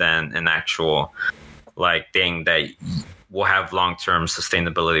platform than an actual thing that will have long-term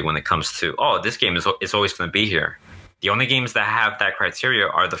sustainability when it comes to, this game is always going to be here. The only games that have that criteria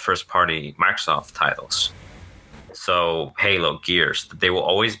are the first-party Microsoft titles. So Halo, Gears, they will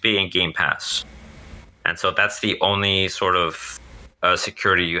always be in Game Pass. And so that's the only sort of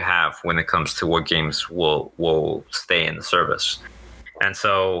security you have when it comes to what games will stay in the service. And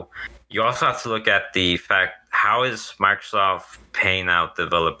so you also have to look at the fact, how is Microsoft paying out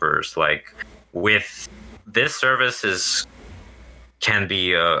developers? With this service can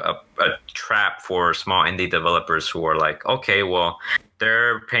be a trap for small indie developers who are like, okay, well,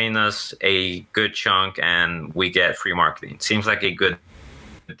 they're paying us a good chunk and we get free marketing. Seems like a good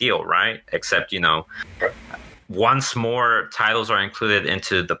deal, right? Except, once more titles are included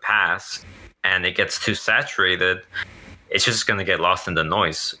into the pass and it gets too saturated, it's just going to get lost in the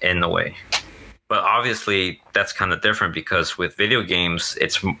noise in a way. But obviously that's kind of different because with video games,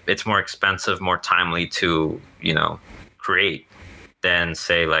 it's more expensive, more timely to, than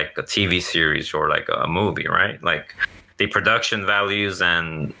say a TV series or a movie, right? the production values,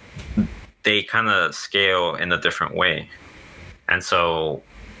 and they kind of scale in a different way. And so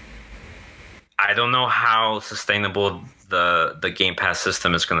I don't know how sustainable the Game Pass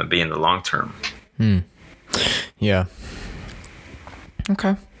system is going to be in the long term. Yeah.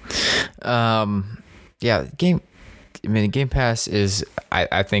 Okay. Yeah, Game Pass is,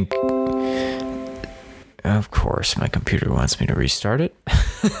 I think, of course, my computer wants me to restart it.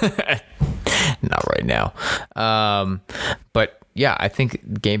 Not right now. But yeah, I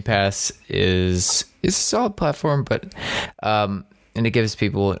think Game Pass is a solid platform, but and it gives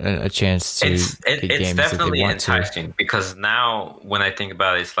people a chance to get games definitely that they want enticing, because now when I think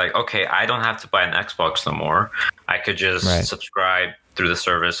about it, it's like, okay, I don't have to buy an Xbox no more. I could just subscribe through the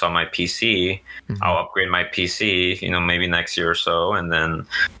service on my PC. I'll upgrade my PC, maybe next year or so, and then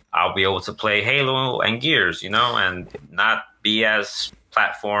I'll be able to play Halo and Gears, and not be as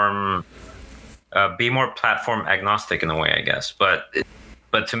be more platform agnostic in a way, I guess. But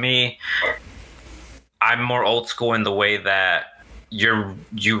to me, I'm more old school in the way that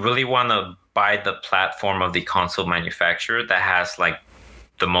you really want to buy the platform of the console manufacturer that has like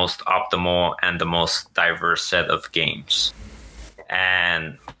the most optimal and the most diverse set of games.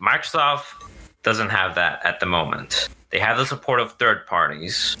 And Microsoft doesn't have that at the moment. They have the support of third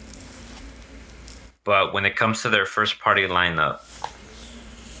parties, but when it comes to their first party lineup,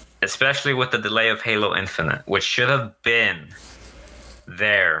 especially with the delay of Halo Infinite, which should have been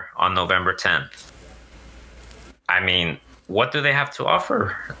there on November 10th, I mean, what do they have to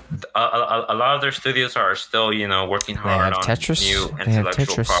offer? A lot of their studios are still, working hard on Tetris. New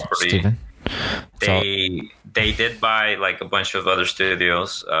intellectual property. Steven. They did buy like a bunch of other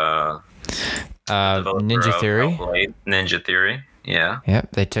studios. Ninja Theory. Ninja Theory. Yeah.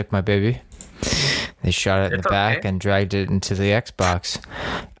 Yep. They took my baby. They shot it in the back and dragged it into the Xbox.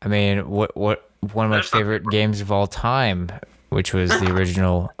 I mean, what one of my favorite games of all time, which was the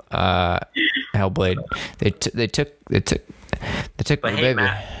original Hellblade. They took my baby.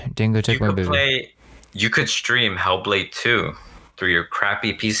 Matt, Dingo took my baby. You could stream Hellblade 2 through your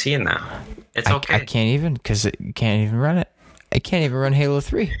crappy PC now. It's okay. I can't even, because you can't even run it. I can't even run Halo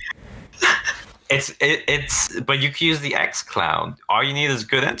 3. But you can use the xCloud. All you need is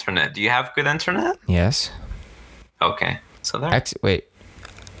good internet. Do you have good internet? Yes. Okay. So there. Wait.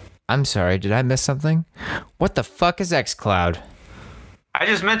 I'm sorry. Did I miss something? What the fuck is xCloud? I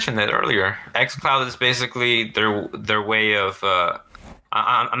just mentioned it earlier. xCloud is basically their way of.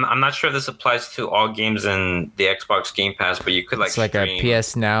 I'm not sure this applies to all games in the Xbox Game Pass, but you could It's like a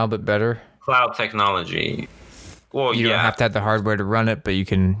PS Now, but better. Cloud technology. Well, you don't have to have the hardware to run it, but you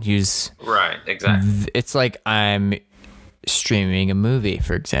can use. Right. Exactly. It's like I'm streaming a movie,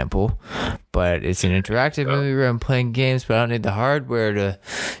 for example, but it's an interactive movie where I'm playing games, but I don't need the hardware to,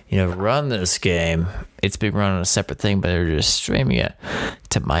 run this game. It's being run on a separate thing, but they're just streaming it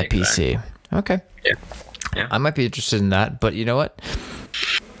to my PC. Okay. Yeah. I might be interested in that, but you know what?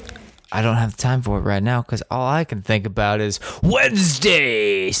 I don't have time for it right now, because all I can think about is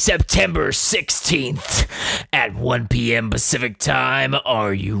Wednesday, September 16th at 1 p.m. Pacific time.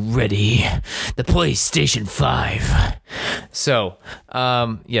 Are you ready? The PlayStation 5. So,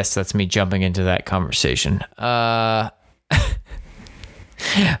 yes, that's me jumping into that conversation. The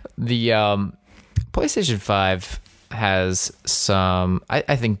PlayStation 5 has some.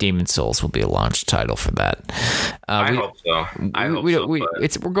 I think Demon's Souls will be a launch title for that. I hope so.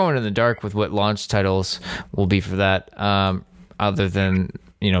 We're going in the dark with what launch titles will be for that. Other than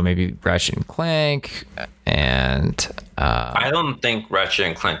maybe Ratchet and Clank, and I don't think Ratchet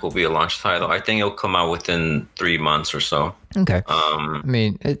and Clank will be a launch title. I think it'll come out within 3 months or so. Okay. I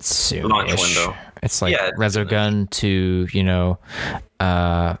mean, it's soon. Launch window. It's like Resogun to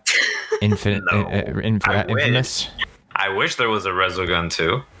Infamous. I wish there was a Resogun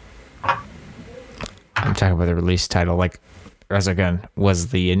too. I'm talking about the release title. Like, Resogun was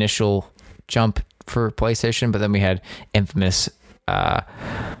the initial jump for PlayStation, but then we had Infamous.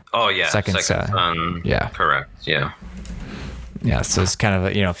 Second Son. Yeah. Correct. Yeah. Yeah. So it's kind of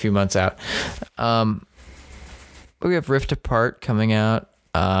a few months out. We have Rift Apart coming out.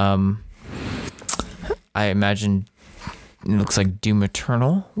 I imagine it looks like Doom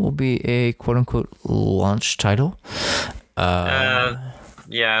Eternal will be a quote-unquote launch title.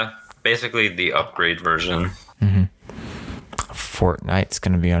 Yeah, basically the upgrade version. Mm-hmm. Fortnite's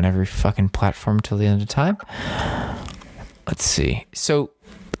going to be on every fucking platform till the end of time. Let's see. So,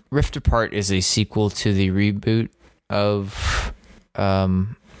 Rift Apart is a sequel to the reboot of,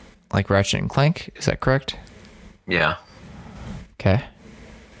 like Ratchet and Clank. Is that correct? Yeah. Okay.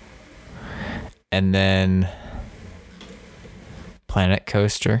 And then Planet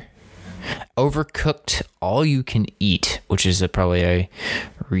Coaster Overcooked All You Can Eat, which is probably a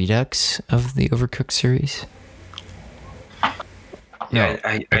redux of the Overcooked series. Yeah,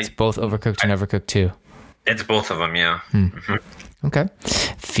 No, it's both Overcooked and Overcooked 2. It's both of them, yeah. Okay.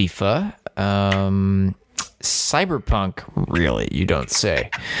 FIFA. Cyberpunk. Really? You don't say.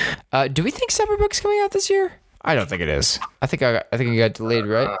 Do we think Cyberpunk's coming out this year? I don't think it is. I think it got delayed,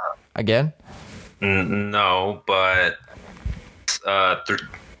 right? Again? No, but the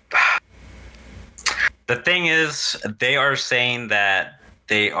thing is, they are saying that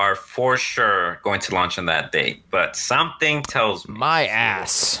they are for sure going to launch on that date, but something tells me, my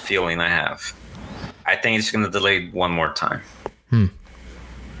ass feeling I have, I think it's going to delay one more time.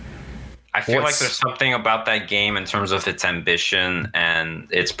 I feel like there's something about that game in terms of its ambition and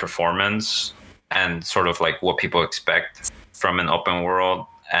its performance and sort of like what people expect from an open world,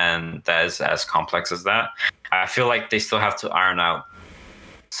 and that is as complex as that. I feel like they still have to iron out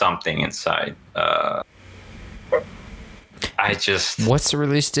something inside. What's the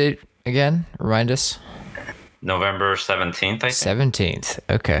release date again? Remind us. November 17th, I think. 17th.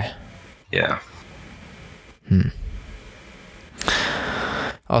 Okay. Yeah.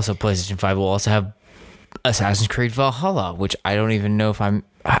 Also, PlayStation 5 will also have Assassin's Creed Valhalla, which I don't even know if I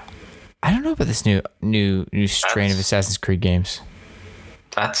don't know about this new strain of Assassin's Creed games.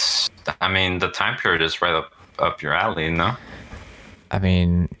 The time period is right up your alley, no? I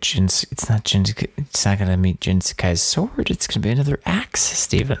mean, it's not going to meet Jin Sakai's sword. It's going to be another axe,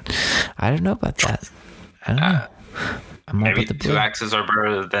 Steven. I don't know about that. I don't know. Maybe the two axes are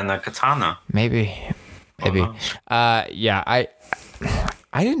better than a katana. Maybe. Yeah,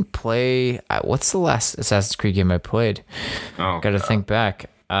 I didn't play. What's the last Assassin's Creed game I played? Got to think back.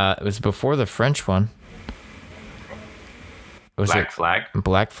 It was before the French one. Black Flag?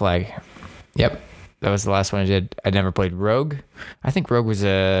 Black Flag. Yep. That was the last one I did. I never played Rogue. I think Rogue was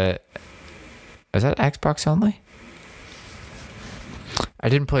that Xbox only? I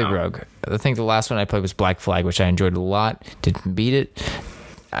didn't play Rogue. I think the last one I played was Black Flag, which I enjoyed a lot. Didn't beat it.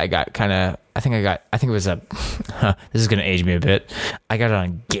 I think it was this is going to age me a bit. I got it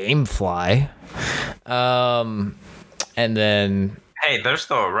on Gamefly. And then... Hey, they're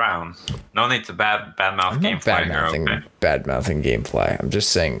still around. No need to badmouth Gamefly. Bad-mouthing Gamefly. I'm just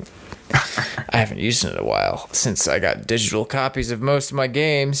saying... I haven't used it in a while since I got digital copies of most of my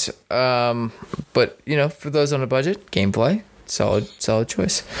games. But, for those on a budget, Gamefly, solid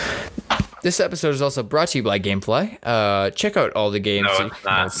choice. This episode is also brought to you by Gamefly. Check out all the games.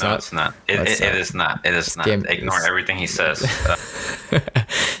 No, it's not. It is not. Ignore everything he says.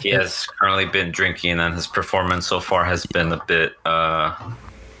 He has currently been drinking, and his performance so far has been a bit,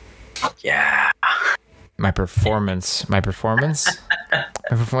 yeah. My performance has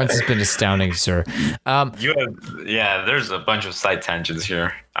been astounding, sir. There's a bunch of side tangents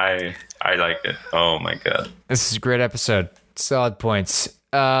here. I like it. Oh my god, this is a great episode. Solid points.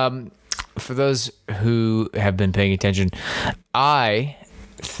 For those who have been paying attention, I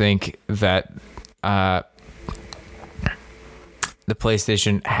think that the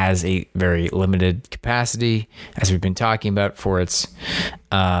PlayStation has a very limited capacity, as we've been talking about, for its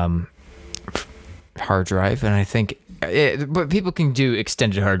hard drive, and I think but people can do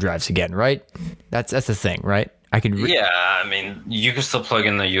extended hard drives again, right? That's the thing, right? You can still plug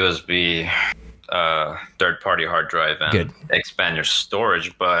in the USB third-party hard drive and expand your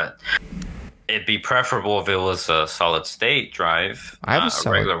storage, but it'd be preferable if it was a solid state drive. I have a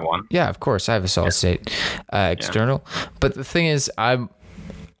regular one. Yeah, of course, I have a solid state external. But the thing is,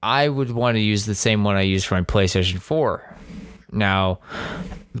 I would want to use the same one I use for my PlayStation 4. Now,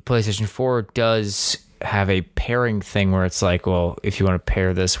 the PlayStation 4 does have a pairing thing where it's like, well, if you want to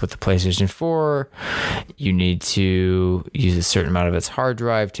pair this with the PlayStation 4, you need to use a certain amount of its hard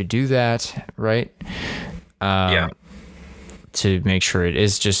drive to do that, right? To make sure it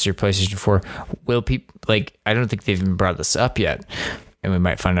is just your PlayStation 4. Will people, I don't think they've even brought this up yet, and we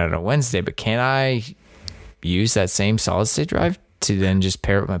might find out on Wednesday, but can I use that same solid state drive to then just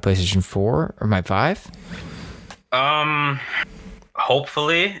pair it with my PlayStation 4 or my 5?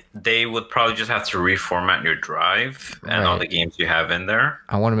 Hopefully, they would probably just have to reformat your drive and all the games you have in there.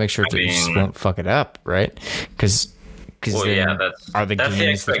 I want to make sure you just won't fuck it up, right? Because are the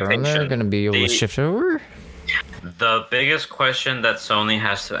games that are on there going to be able to shift over? The biggest question that Sony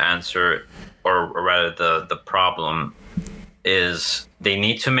has to answer, or rather the problem, is they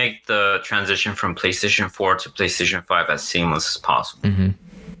need to make the transition from PlayStation 4 to PlayStation 5 as seamless as possible. Mm-hmm.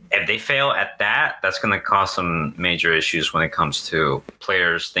 If they fail at that, that's going to cause some major issues when it comes to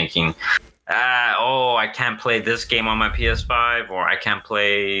players thinking, I can't play this game on my PS5, or I can't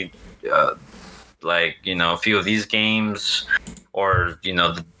play, a few of these games or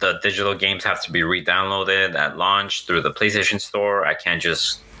the digital games have to be re-downloaded at launch through the PlayStation Store. I can't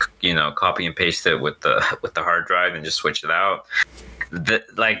just copy and paste it with the hard drive and just switch it out.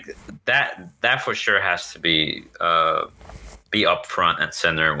 That for sure has to be up front and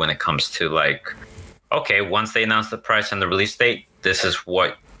center when it comes to like, okay, once they announce the price and the release date, this is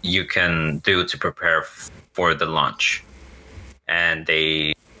what you can do to prepare for the launch, and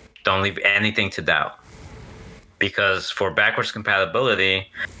they don't leave anything to doubt. Because for backwards compatibility,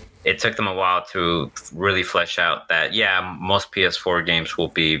 it took them a while to really flesh out that, most PS4 games will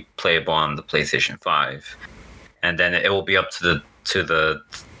be playable on the PlayStation 5. And then it will be up to the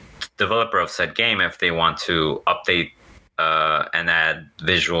developer of said game if they want to update and add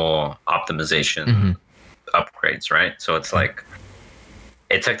visual optimization upgrades, right? So it's like,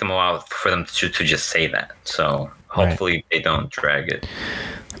 it took them a while for them to just say that. So hopefully they don't drag it.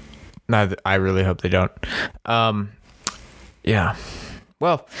 No, I really hope they don't. Yeah.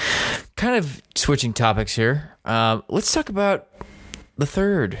 Well, kind of switching topics here. Let's talk about the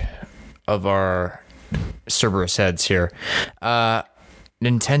third of our Cerberus heads here.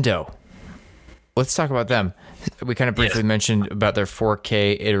 Nintendo. Let's talk about them. We kind of briefly mentioned about their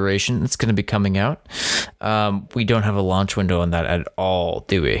 4K iteration that's going to be coming out. We don't have a launch window on that at all,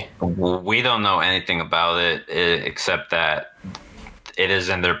 do we? We don't know anything about it except that it is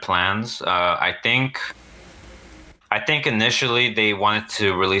in their plans. I think initially they wanted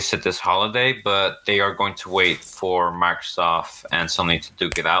to release it this holiday, but they are going to wait for Microsoft and Sony to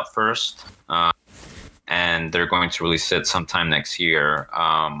duke it out first. And they're going to release it sometime next year.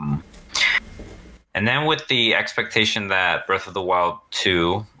 And then with the expectation that Breath of the Wild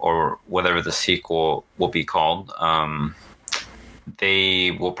 2, or whatever the sequel will be called,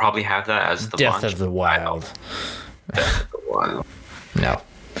 they will probably have that as the Death launch. of the Wild. Death of the Wild. No.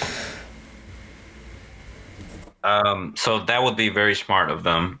 So that would be very smart of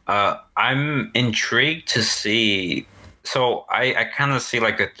them. I'm intrigued to see. So I kind of see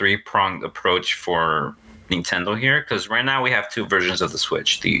like a 3-pronged approach for Nintendo here, because right now we have 2 versions of the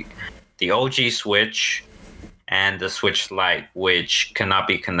Switch: the OG Switch and the Switch Lite, which cannot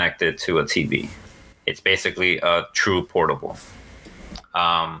be connected to a TV. It's basically a true portable.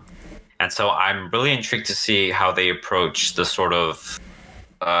 And so I'm really intrigued to see how they approach the sort of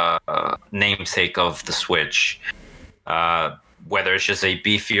namesake of the Switch. Whether it's just a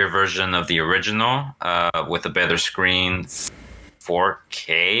beefier version of the original with a better screen,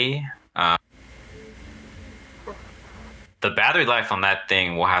 4K. The battery life on that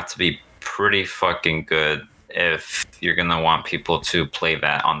thing will have to be pretty fucking good if you're going to want people to play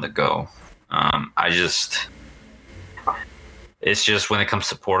that on the go. It's just when it comes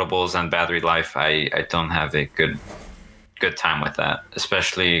to portables and battery life, I don't have a good time with that,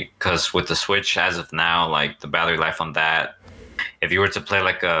 especially because with the Switch as of now, like the battery life on that, if you were to play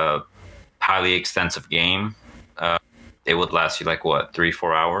like a highly extensive game, it would last you like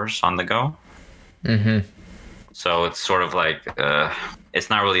 3-4 hours on the go. So it's sort of like it's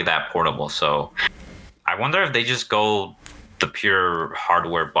not really that portable. So I wonder if they just go the pure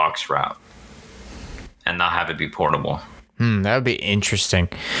hardware box route and not have it be portable. That would be interesting.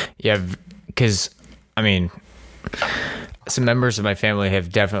 Yeah, because I mean, some members of my family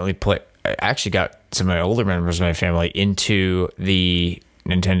have definitely played. I actually got some of my older members of my family into the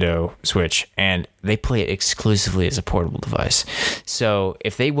Nintendo Switch, and they play it exclusively as a portable device. So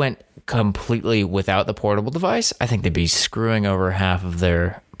if they went completely without the portable device, I think they'd be screwing over half of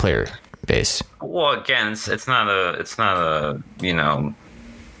their player base. Well, again, it's not a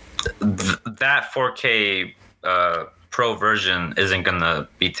that 4K Pro version isn't gonna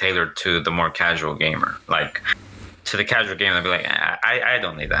be tailored to the more casual gamer. Like, to the casual gamer, they'll be like, I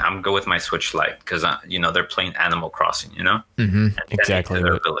don't need that. I'm go with my Switch Lite because they're playing Animal Crossing. Exactly.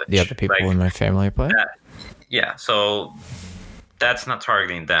 The other people in my family play. Yeah. So that's not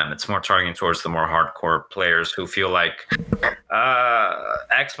targeting them. It's more targeting towards the more hardcore players who feel like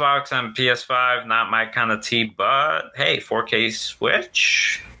Xbox and PS5 not my kind of tea, but hey, 4K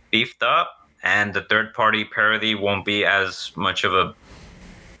Switch beefed up. And the third-party parity won't be as much of a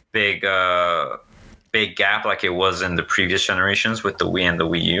big gap like it was in the previous generations with the Wii and the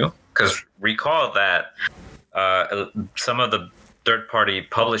Wii U. Because recall that some of the third-party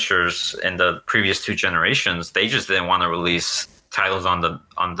publishers in the previous 2 generations, they just didn't want to release titles on the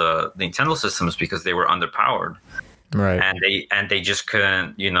Nintendo systems because they were underpowered. Right. And they just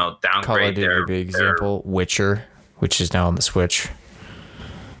couldn't, downgrade Call of Duty their... would be example. Witcher, which is now on the Switch.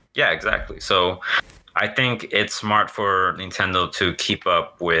 Yeah, exactly. So I think it's smart for Nintendo to keep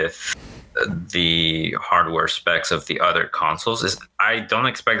up with the hardware specs of the other consoles. I don't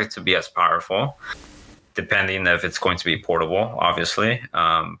expect it to be as powerful, depending if it's going to be portable, obviously.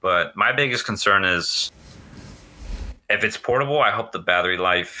 But my biggest concern is if it's portable, I hope the battery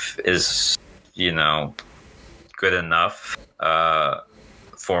life is, good enough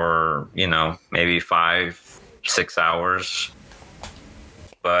for, maybe 5-6 hours.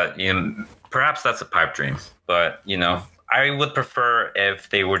 But, perhaps that's a pipe dream. But, I would prefer if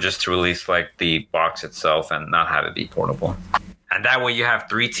they were just to release like the box itself and not have it be portable. And that way you have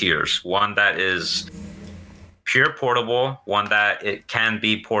 3 tiers. One that is pure portable, one that it can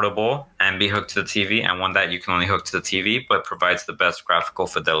be portable and be hooked to the TV, and one that you can only hook to the TV but provides the best graphical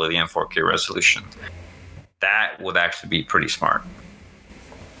fidelity and 4K resolution. That would actually be pretty smart.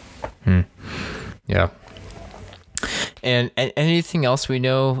 Yeah. And anything else we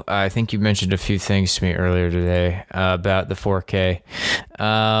know? I think you mentioned a few things to me earlier today about the 4K.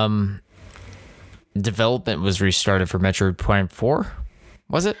 Development was restarted for Metroid Prime 4,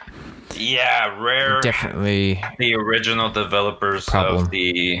 was it? Yeah, Rare. Definitely. The original developers of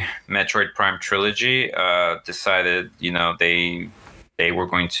the Metroid Prime trilogy decided, they were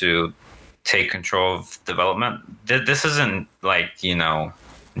going to take control of development. This isn't like,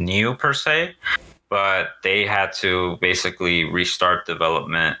 new per se, but they had to basically restart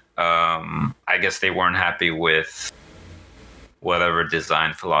development. I guess they weren't happy with whatever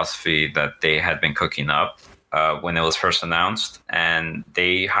design philosophy that they had been cooking up when it was first announced, and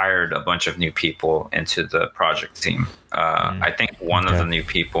they hired a bunch of new people into the project team. I think one of the new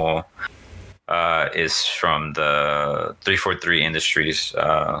people is from the 343 Industries,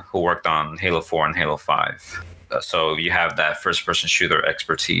 who worked on Halo 4 and Halo 5. So you have that first-person shooter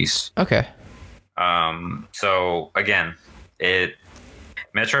expertise. Okay. So again,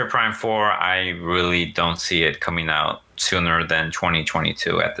 Metroid Prime 4, I really don't see it coming out sooner than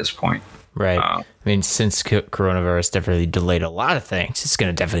 2022 at this point. Right. I mean, since coronavirus definitely delayed a lot of things, it's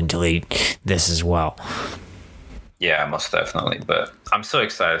going to definitely delay this as well. Yeah, most definitely. But I'm so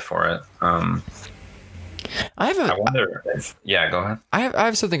excited for it. I wonder if... Yeah, go ahead. I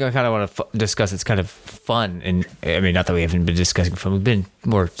have something I kind of want to discuss. It's kind of fun. And I mean, not that we haven't been discussing fun. We've been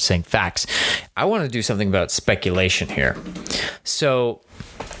more saying facts. I want to do something about speculation here. So...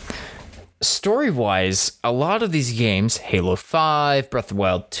 story-wise, a lot of these games, Halo 5, Breath of the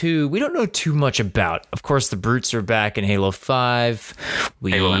Wild 2, we don't know too much about. Of course, the Brutes are back in Halo 5.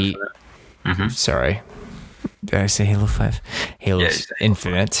 Halo Infinite. Mm-hmm. Sorry. Did I say Halo 5? Halo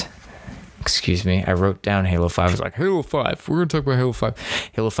Infinite. Excuse me. I wrote down Halo 5. I was like, Halo 5. We're going to talk about Halo 5.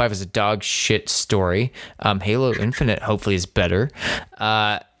 Halo 5 is a dog shit story. Halo Infinite hopefully is better.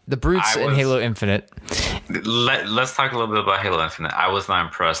 The Brutes in Halo Infinite. Let's talk a little bit about Halo Infinite. I was not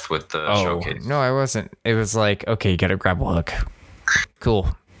impressed with the showcase. No, I wasn't. It was like, okay, you got a grapple hook.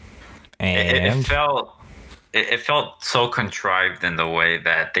 Cool. And it felt so contrived in the way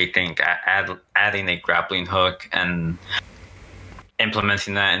that they think adding a grappling hook and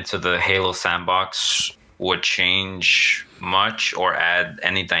implementing that into the Halo sandbox would change much or add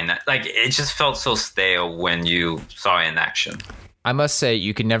any dynamic. Like, it just felt so stale when you saw it in action. I must say,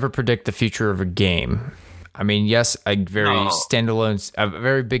 you can never predict the future of a game. I mean, yes, a very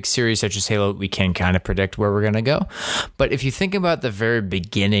big series such as Halo, we can kind of predict where we're going to go. But if you think about the very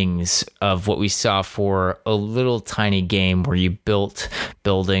beginnings of what we saw for a little tiny game where you built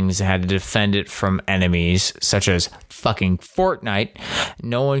buildings and had to defend it from enemies, such as fucking Fortnite,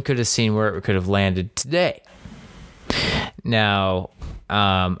 no one could have seen where it could have landed today. Now...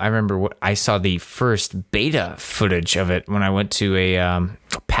 I remember I saw the first beta footage of it when I went to a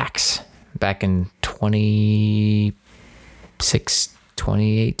PAX back in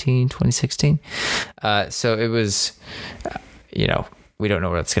 2016. So it was, we don't know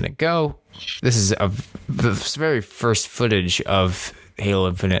where it's going to go. This is the very first footage of Halo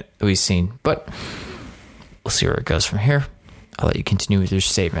Infinite we've seen, but we'll see where it goes from here. I'll let you continue with your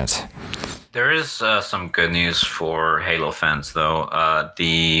statement. There is some good news for Halo fans, though.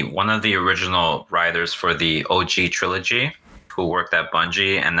 One of the original writers for the OG trilogy, who worked at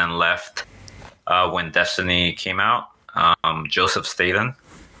Bungie and then left when Destiny came out, Joseph Staten,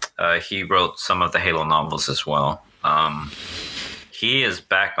 he wrote some of the Halo novels as well. He is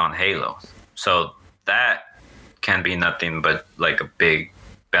back on Halo, so that can be nothing but like a big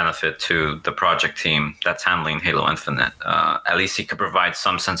benefit to the project team that's handling Halo Infinite. At least he could provide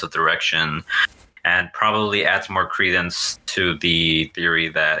some sense of direction and probably adds more credence to the theory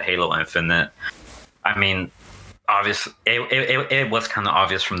that Halo Infinite, I mean, obviously it was kind of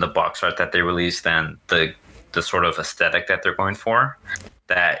obvious from the box art that they released and the sort of aesthetic that they're going for,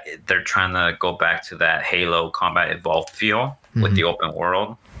 that they're trying to go back to that Halo Combat Evolved feel with the open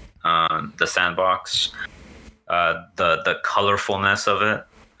world, the sandbox, the colorfulness of it.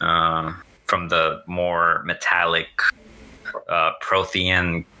 from the more metallic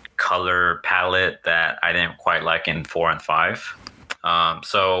Prothean color palette that I didn't quite like in 4 and 5.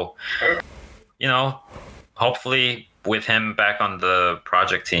 So, hopefully with him back on the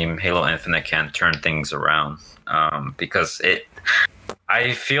project team, Halo Infinite can turn things around. Because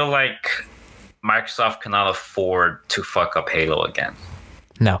I feel like Microsoft cannot afford to fuck up Halo again.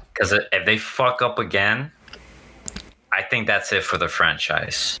 No. Because if they fuck up again, I think that's it for the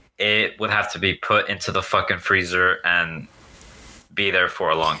franchise. It would have to be put into the fucking freezer and be there for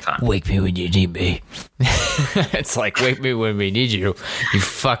a long time. Wake me when you need me. It's like, wake me when we need you. You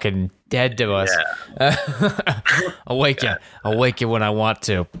fucking dead to us. Yeah. I'll wake you. I'll wake you when I want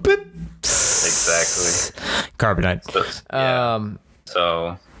to. Boop. Exactly. Carbonite.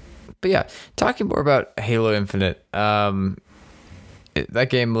 But yeah, talking more about Halo Infinite. That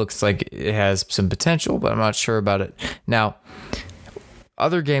game looks like it has some potential, but I'm not sure about it. Now,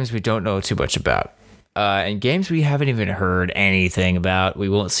 other games we don't know too much about. And games we haven't even heard anything about, we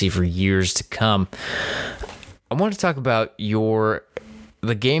won't see for years to come. I want to talk about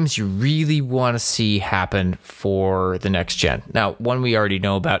the games you really want to see happen for the next gen. Now, one we already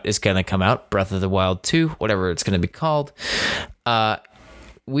know about is going to come out, Breath of the Wild 2, whatever it's going to be called.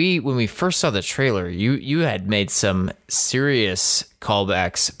 When we first saw the trailer, you had made some serious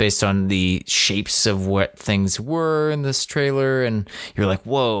callbacks based on the shapes of what things were in this trailer, and you're like,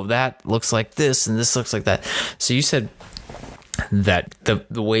 whoa, that looks like this and this looks like that. So you said that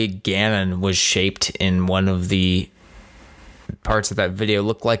the way Ganon was shaped in one of the parts of that video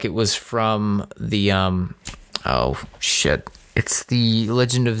looked like it was from the it's the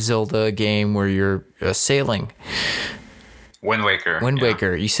Legend of Zelda game where you're sailing. Wind Waker. Wind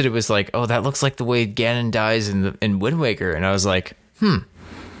Waker. You said it was like, oh, that looks like the way Ganon dies in Wind Waker, and I was like,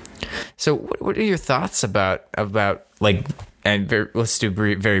 So, what are your thoughts about like? And let's do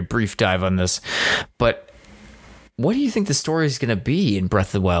a very brief dive on this. But what do you think the story is going to be in Breath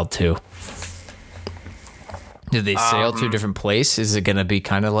of the Wild 2? Did they sail to a different place? Is it going to be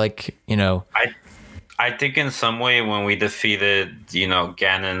kind of like, I think in some way when we defeated,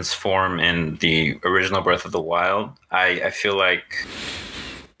 Ganon's form in the original Breath of the Wild, I feel like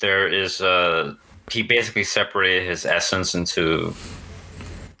there is he basically separated his essence into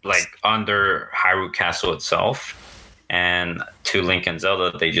like under Hyrule Castle itself, and to Link and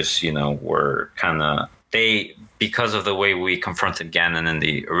Zelda, they just, were kind of, because of the way we confronted Ganon in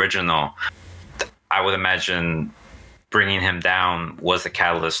the original, I would imagine bringing him down was the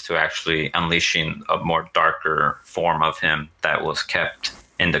catalyst to actually unleashing a more darker form of him that was kept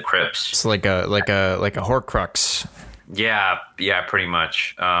in the crypts. It's like a Horcrux. Yeah, pretty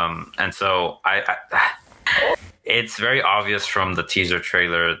much. And so I it's very obvious from the teaser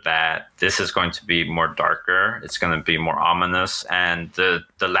trailer that this is going to be more darker. It's going to be more ominous, and the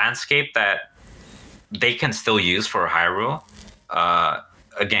landscape that they can still use for Hyrule.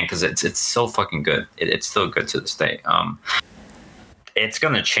 Again, because it's so fucking good. It's still good to this day. It's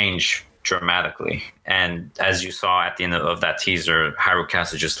going to change dramatically. And as you saw at the end of that teaser, Hyrule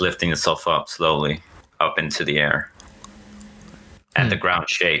Castle just lifting itself up slowly up into the air. And the ground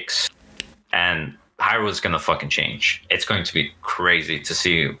shakes. And Hyrule is going to fucking change. It's going to be crazy to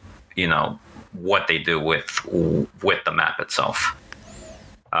see, what they do with the map itself.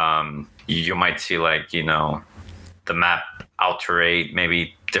 You might see the map alterate,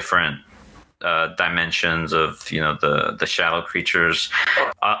 maybe different dimensions of the shadow creatures.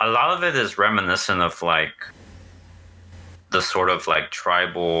 A lot of it is reminiscent of like the sort of like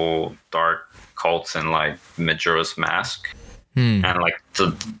tribal dark cults in like Majora's Mask, and like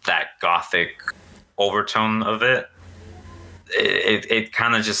that gothic overtone of it. It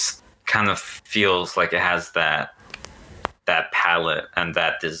kind of feels like it has that palette and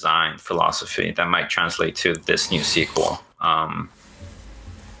that design philosophy that might translate to this new sequel.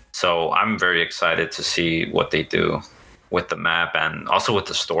 So I'm very excited to see what they do with the map and also with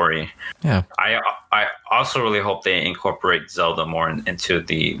the story. Yeah. I also really hope they incorporate Zelda more into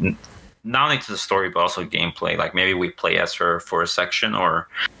not only to the story, but also gameplay. Like maybe we play as her for a section, or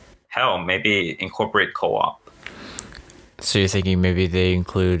hell, maybe incorporate co-op. So you're thinking maybe they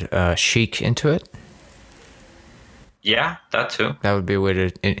include Sheik into it? Yeah, that too. That would be a way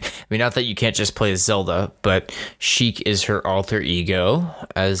to. I mean, not that you can't just play as Zelda, but Sheik is her alter ego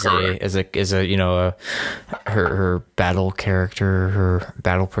as her battle character, her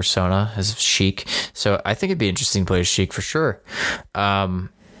battle persona as Sheik. So I think it'd be interesting to play as Sheik for sure.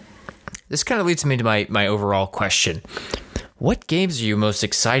 This kind of leads me to my overall question: what games are you most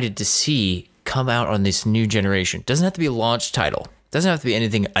excited to see come out on this new generation? Doesn't have to be a launch title. Doesn't have to be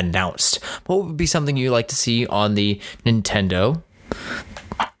anything announced. What would be something you like to see on the Nintendo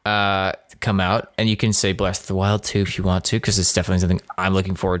come out, and you can say Breath of the Wild 2 if you want to, because it's definitely something I'm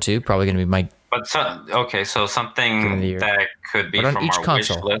looking forward to. Probably going to be my But so something that could be but on from each our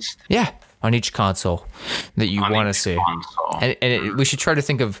console. wish list. Yeah, on each console that you want to see. We should try to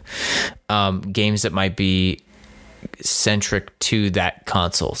think of games that might be centric to that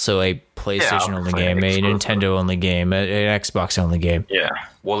console. So a PlayStation only game, a Nintendo only game, an Xbox only game. Yeah,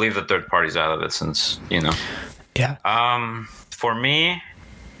 we'll leave the third parties out of it since, Yeah. For me,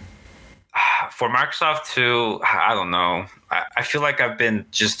 for Microsoft to, I don't know. I feel like I've been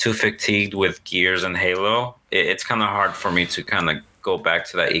just too fatigued with Gears and Halo. It's kind of hard for me to kind of go back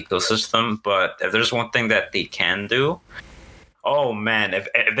to that ecosystem. But if there's one thing that they can do, oh man, if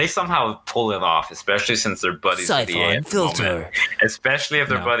they somehow pull it off, especially since they're buddies with EA, especially if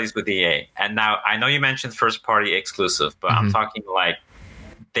they're buddies with EA. And now I know you mentioned first party exclusive, but I'm talking like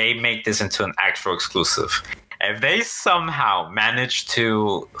they make this into an actual exclusive. If they somehow manage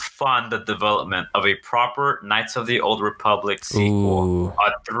to fund the development of a proper Knights of the Old Republic sequel,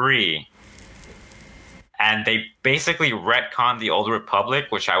 a 3, and they basically retcon the Old Republic,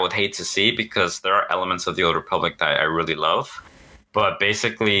 which I would hate to see because there are elements of the Old Republic that I really love, but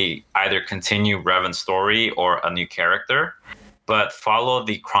basically either continue Revan's story or a new character, but follow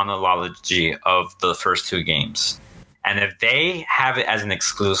the chronology of the first 2 games. And if they have it as an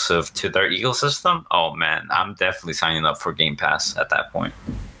exclusive to their ecosystem, oh man, I'm definitely signing up for Game Pass at that point.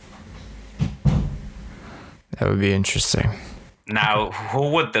 That would be interesting. Now, who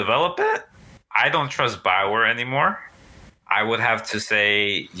would develop it? I don't trust BioWare anymore. I would have to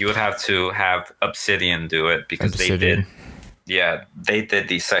say you would have to have Obsidian do it because they did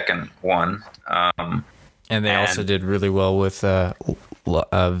the second one. And they also did really well with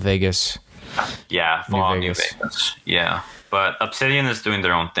Vegas. Yeah, Fallout New Vegas. Yeah, but Obsidian is doing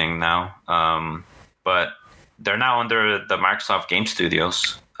their own thing now. But they're now under the Microsoft Game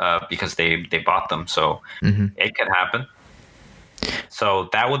Studios because they bought them, so it could happen. So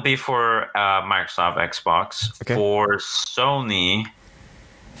that would be for Microsoft Xbox. Okay. For Sony,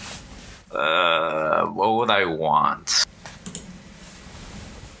 what would I want?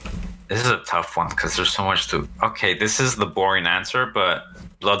 This is a tough one because there's so much to. Okay, this is the boring answer, but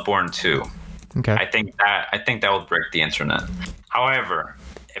Bloodborne 2. Okay. I think that would break the internet. However,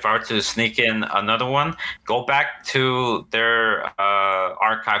 if I were to sneak in another one, go back to their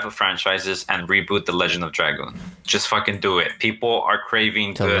archive of franchises and reboot The Legend of Dragoon. Just fucking do it. People are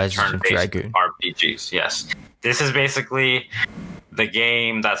craving good turn-based RPGs. Yes. This is basically the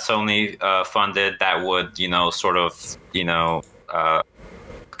game that Sony funded that would,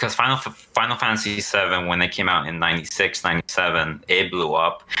 because Final Fantasy VII, when it came out in 96, 97, it blew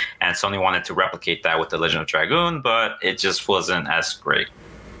up. And Sony wanted to replicate that with The Legend of Dragoon, but it just wasn't as great.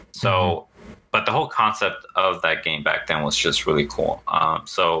 So, but the whole concept of that game back then was just really cool. And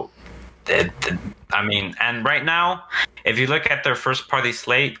right now, if you look at their first party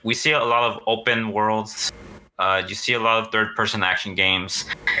slate, we see a lot of open worlds. You see a lot of third-person action games.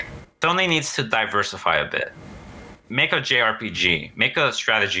 Sony needs to diversify a bit. Make a JRPG, make a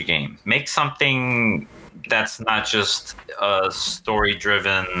strategy game, make something that's not just a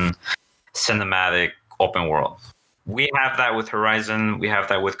story-driven, cinematic, open world. We have that with Horizon. We have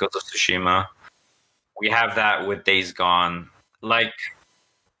that with Ghost of Tsushima. We have that with Days Gone. Like,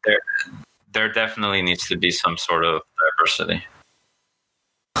 there definitely needs to be some sort of diversity.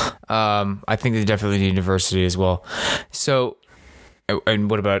 I think they definitely need diversity as well. So, and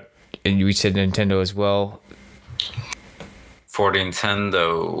what about, and we said Nintendo as well. For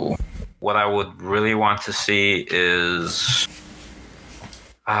Nintendo, what I would really want to see is,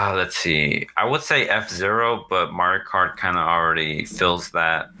 let's see. I would say F-Zero, but Mario Kart kind of already fills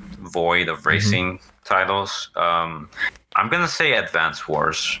that void of racing titles. I'm gonna say Advance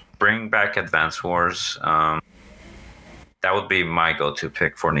Wars. Bring back Advance Wars. That would be my go-to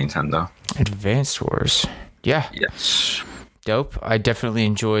pick for Nintendo. Advance Wars. Yeah. Yes. Dope. I definitely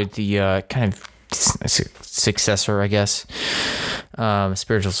enjoyed the kind of successor, I guess.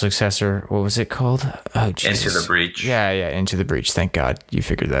 Spiritual successor. What was it called? Oh, Jesus. Into the Breach. Yeah, Into the Breach. Thank God you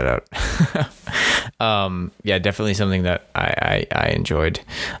figured that out. Yeah, definitely something that I enjoyed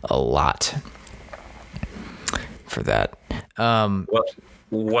a lot for that.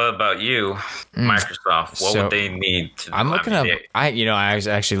 What about you, Microsoft? What would they need to do? I'm looking up. I was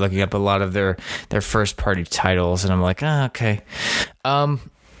actually looking up a lot of their first party titles, and I'm like, okay.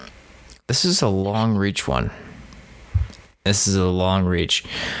 This is a long reach one.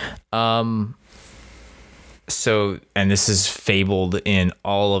 So, and this is fabled in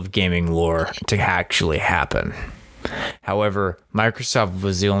all of gaming lore to actually happen. However, Microsoft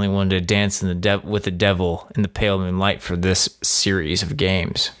was the only one to dance with the devil in the pale moonlight for this series of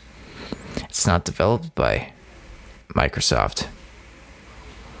games. it's not developed by Microsoft.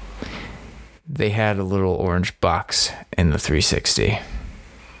 They had a little orange box in the 360.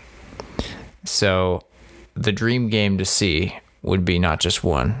 So the dream game to see would be not just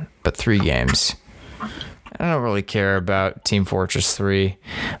one, but 3 games. I don't really care about Team Fortress 3,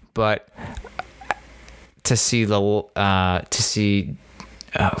 but to see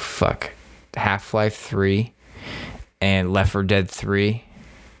Half-Life 3 and Left 4 Dead 3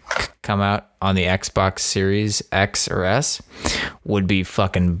 come out on the Xbox Series X or S would be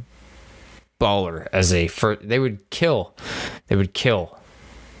fucking baller. They would kill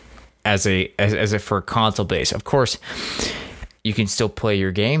as a for console base. Of course, you can still play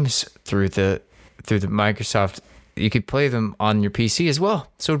your games through the Microsoft. You could play them on your PC as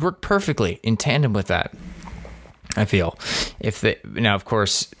well, so it would work perfectly in tandem with that. I feel now, of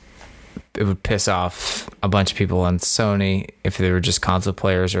course, it would piss off a bunch of people on Sony if they were just console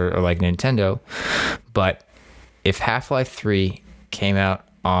players or like Nintendo. But if Half-Life 3 came out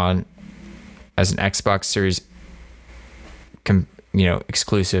as an Xbox Series,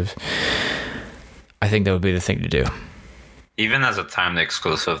 exclusive, I think that would be the thing to do. Even as a timed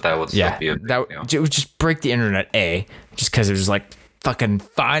exclusive, that would still be a big deal. It would just break the internet, just because it was like fucking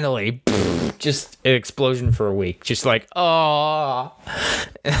finally, just an explosion for a week. Just like, oh,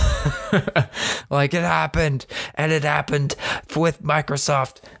 like it happened, and it happened with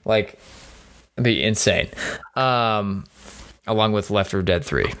Microsoft. Like, it'd be insane. Along with Left 4 Dead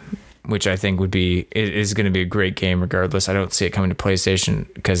 3. Which I think is going to be a great game regardless. I don't see it coming to PlayStation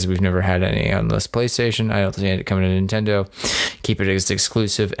because we've never had any on this PlayStation. I don't see it coming to Nintendo. Keep it as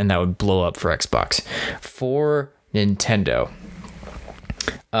exclusive, and that would blow up for Xbox. For Nintendo,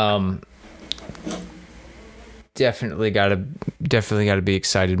 definitely got to be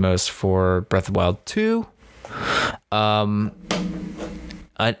excited most for Breath of the Wild 2. An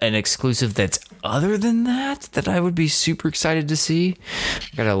exclusive that's other than that I would be super excited to see.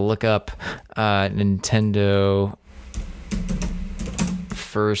 I gotta look up Nintendo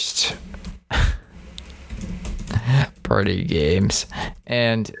first party games,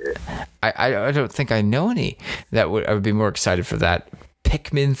 and I don't think I know any I would be more excited for that.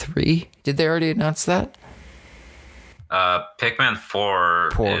 Pikmin 3, did they already announce that? Pikmin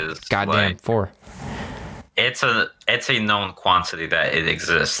 4 is goddamn 4. It's a known quantity that it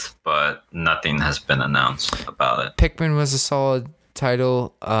exists, but nothing has been announced about it. Pikmin was a solid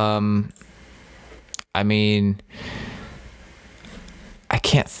title. I mean, I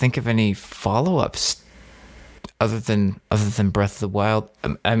can't think of any follow-ups other than Breath of the Wild.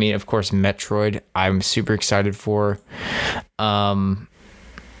 I mean, of course, Metroid, I'm super excited for.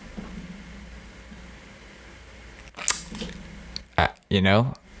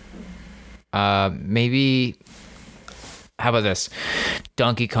 Maybe, how about this?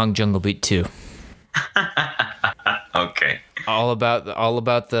 Donkey Kong Jungle Beat 2. Okay. All about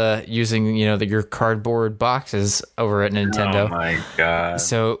the using, your cardboard boxes over at Nintendo. Oh my god.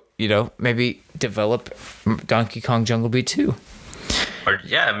 So, maybe develop Donkey Kong Jungle Beat 2. Or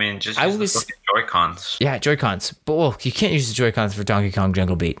just use the Joy-Cons. Yeah, Joy-Cons. But you can't use the Joy-Cons for Donkey Kong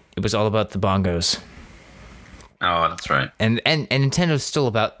Jungle Beat. It was all about the bongos. Oh, that's right. And Nintendo's still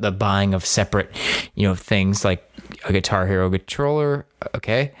about the buying of separate, things like a Guitar Hero controller.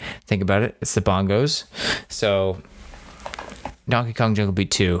 Okay, think about it. It's the bongos. So Donkey Kong Jungle Beat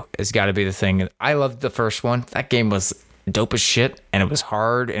 2 has got to be the thing. I loved the first one. That game was dope as shit, and it was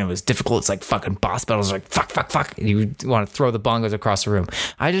hard, and it was difficult. It's like fucking boss battles, like fuck. And you want to throw the bongos across the room.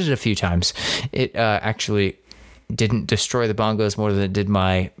 I did it a few times. It actually didn't destroy the bongos more than it did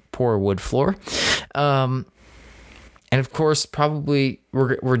my poor wood floor. And of course, probably we're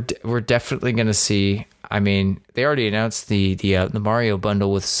definitely going to see. I mean, they already announced the Mario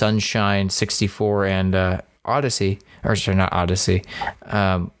bundle with Sunshine 64 and Odyssey, or sorry, not Odyssey,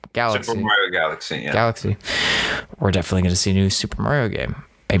 Galaxy. Super Mario Galaxy. Yeah. Galaxy. We're definitely going to see a new Super Mario game.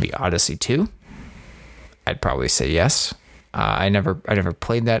 Maybe Odyssey 2. I'd probably say yes. I never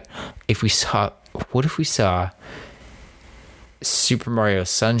played that. What if we saw Super Mario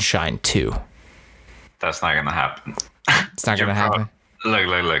Sunshine 2? That's not gonna happen. It's not gonna happen.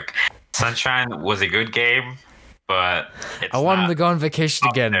 Look. Sunshine was a good game, but I want him to go on vacation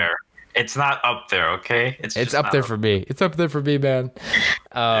again. There. It's not up there, okay? It's up there for me. It's up there for me, man.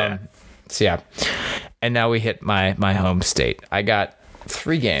 So yeah. And now we hit my home state. I got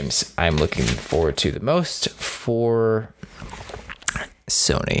 3 games I'm looking forward to the most for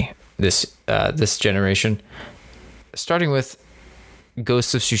Sony this generation. Starting with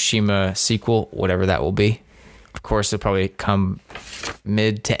Ghost of Tsushima sequel, whatever that will be. Of course, it'll probably come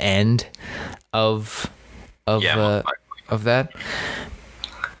mid to end of that.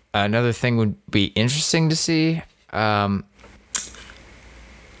 another thing would be interesting to see, and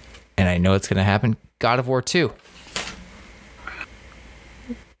I know it's going to happen, God of War 2.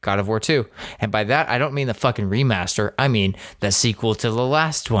 God of War 2. And by that, I don't mean the fucking remaster. I mean the sequel to the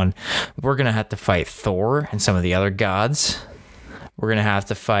last one. We're going to have to fight Thor and some of the other gods. We're going to have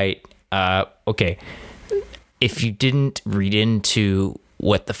to fight... okay, if you didn't read into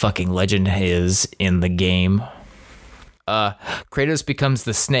what the fucking legend is in the game, Kratos becomes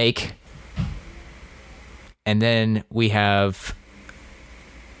the snake. And then we have...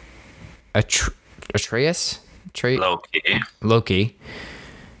 Atreus? Loki.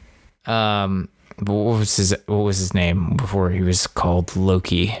 What was his name before he was called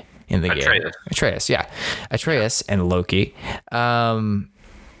Loki in the game? Atreus, yeah. Atreus and Loki. And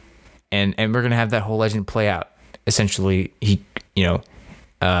we're gonna have that whole legend play out. Essentially,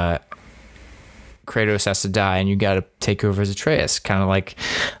 Kratos has to die, and you got to take over as Atreus, kind of like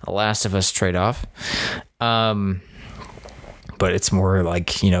a Last of Us trade-off. But it's more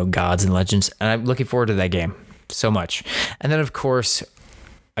like, gods and legends, and I'm looking forward to that game so much. And then, of course,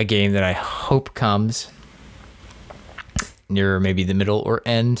 a game that I hope comes near maybe the middle or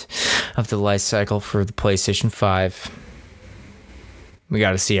end of the life cycle for the PlayStation 5. We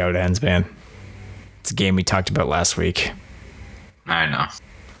got to see how it ends, man. It's a game we talked about last week. I know.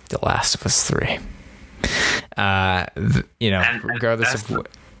 The Last of Us 3. Regardless of what...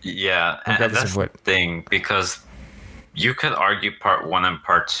 Yeah, and that's the thing, because you could argue part 1 and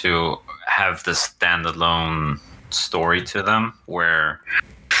part 2 have the standalone story to them, where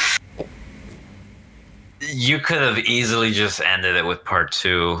you could have easily just ended it with part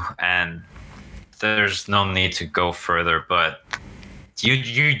 2, and there's no need to go further. But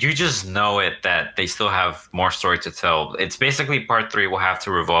you just know it that they still have more story to tell. It's basically part 3 will have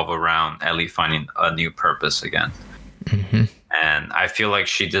to revolve around Ellie finding a new purpose again. Mm-hmm. And I feel like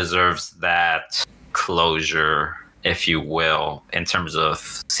she deserves that closure, if you will, in terms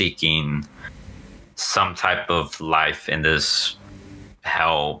of seeking some type of life in this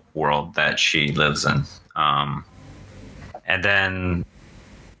hell world that she lives in. And then,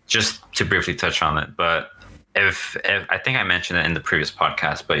 just to briefly touch on it, but if I think I mentioned it in the previous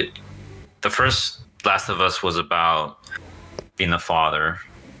podcast, but the first Last of Us was about being a father.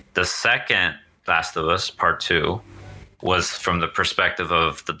 The second Last of Us, part 2, was from the perspective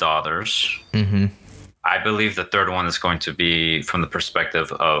of the daughters. Mm-hmm. I believe the third one is going to be from the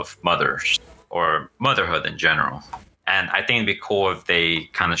perspective of mothers, or motherhood in general. And I think it'd be cool if they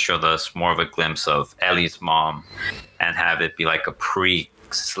kind of showed us more of a glimpse of Ellie's mom and have it be like a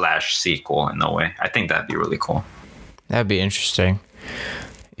pre/sequel in a way. I think that'd be really cool. That'd be interesting.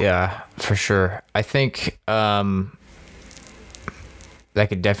 Yeah, for sure. I think that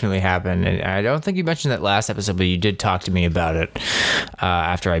could definitely happen. And I don't think you mentioned that last episode, but you did talk to me about it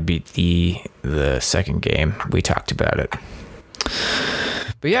after I beat the second game. We talked about it.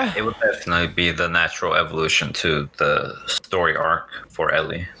 But yeah, it would definitely be the natural evolution to the story arc for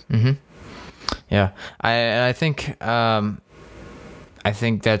Ellie. Mm-hmm. Yeah, I think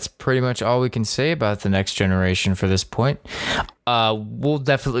that's pretty much all we can say about the next generation for this point. We'll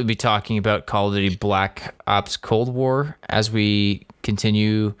definitely be talking about Call of Duty Black Ops Cold War as we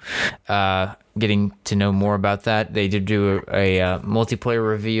continue getting to know more about that. They did do a multiplayer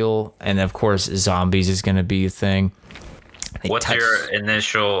reveal, and of course, zombies is going to be a thing. What's your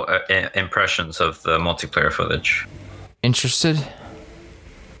initial impressions of the multiplayer footage? Interested.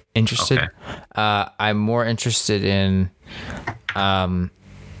 Okay. I'm more interested in the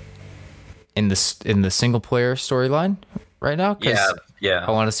single player storyline right now. Yeah.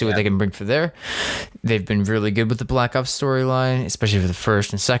 I want to see what they can bring for there. They've been really good with the Black Ops storyline, especially for the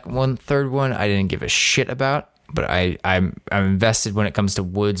first and second one. Third one, I didn't give a shit about. But I'm invested when it comes to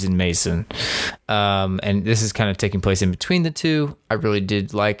Woods and Mason. And this is kind of taking place in between the two. I really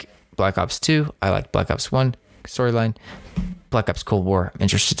did like Black Ops 2. I like Black Ops 1 storyline. Black Ops Cold War, I'm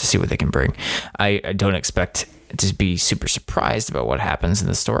interested to see what they can bring. I don't expect to be super surprised about what happens in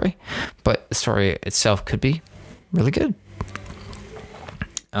the story, but the story itself could be really good.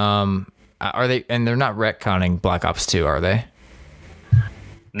 Are they? And they're not retconning Black Ops 2, are they?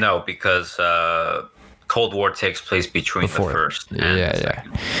 No, because Cold War takes place between the first and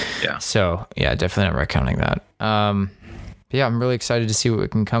second. Yeah. So, yeah, definitely not retconning that. Yeah, I'm really excited to see what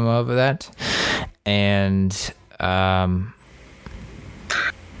can come of that. And,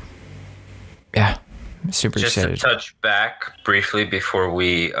 yeah, super excited. Just to touch back briefly before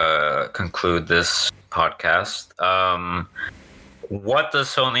we conclude this podcast, what does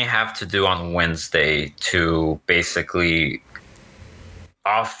Sony have to do on Wednesday to basically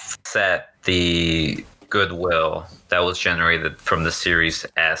offset the goodwill that was generated from the Series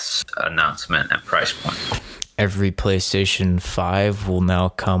S announcement and price point. Every PlayStation 5 will now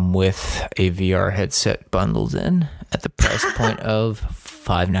come with a VR headset bundled in at the price point of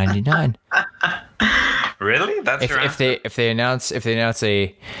 $599. Really? That's if they announce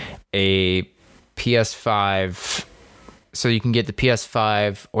a PS5, so you can get the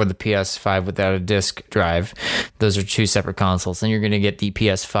PS5 or the PS5 without a disc drive. Those are two separate consoles. Then you're going to get the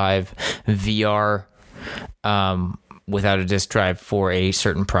PS5 VR without a disc drive for a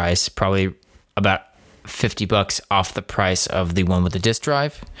certain price, probably about $50 off the price of the one with the disc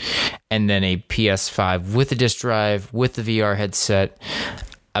drive, and then a PS5 with the disc drive with the VR headset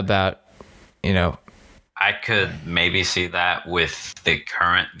about, I could maybe see that with the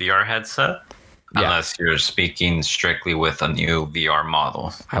current VR headset, unless you're speaking strictly with a new VR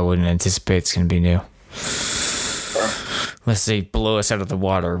model. I wouldn't anticipate it's going to be new. Unless they blow us out of the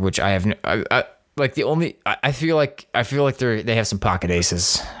water, which I have I feel like they have some pocket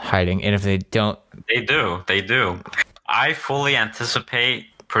aces hiding, and if they don't, they do. I fully anticipate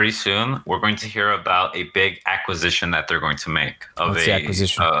pretty soon we're going to hear about a big acquisition that they're going to make of the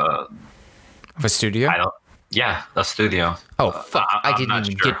acquisition of a studio. A studio. Oh fuck! I didn't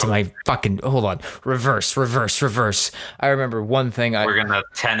even get to my fucking. Hold on. Reverse. I remember one thing. We're gonna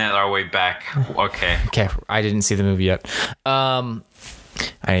tenet our way back. Okay. Okay. I didn't see the movie yet. I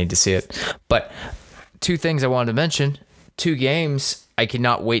need to see it. But two things I wanted to mention. Two games I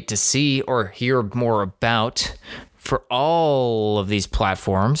cannot wait to see or hear more about for all of these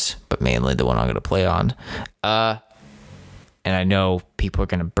platforms, but mainly the one I'm going to play on. And I know people are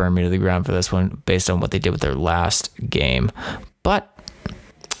going to burn me to the ground for this one based on what they did with their last game. But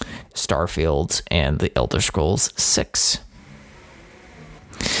Starfield and the Elder Scrolls 6.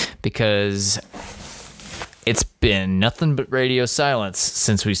 Because it's been nothing but radio silence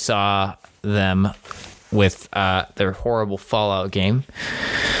since we saw them with their horrible Fallout game.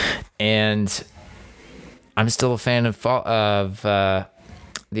 And I'm still a fan of the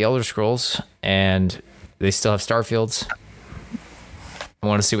Elder Scrolls, and they still have Starfields. I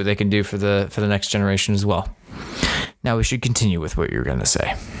want to see what they can do for the next generation as well. Now we should continue with what you're going to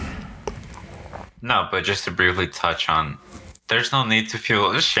say. No, but just to briefly touch on, there's no need to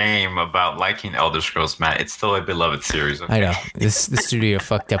feel shame about liking Elder Scrolls, Matt. It's still a beloved series. Okay? I know. The studio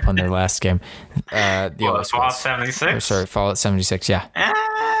fucked up on their last game. Fallout 76? Sorry, Fallout 76, yeah.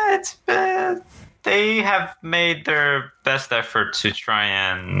 It's been... They have made their best effort to try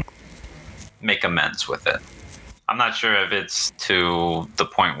and make amends with it. I'm not sure if it's to the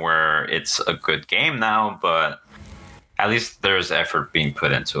point where it's a good game now, but at least there's effort being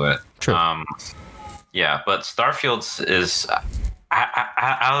put into it. True. Yeah, but Starfields is...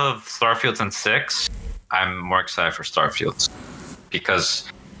 out of Starfields and 6, I'm more excited for Starfields. Because...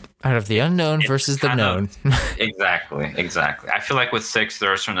 out of the unknown versus the known. Exactly. I feel like with 6,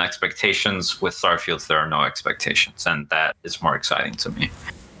 there are certain expectations. With Starfields, there are no expectations. And that is more exciting to me.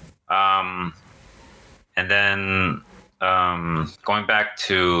 And then going back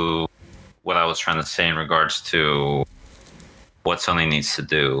to what I was trying to say in regards to what Sony needs to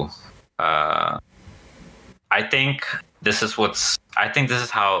do, I think this is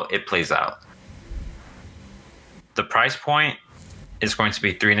how it plays out. The price point is going to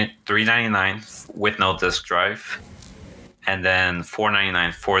be $399 with no disc drive, and then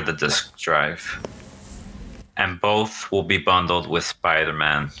 $499 for the disc drive. And both will be bundled with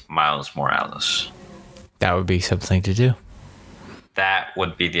Spider-Man Miles Morales. That would be something to do. That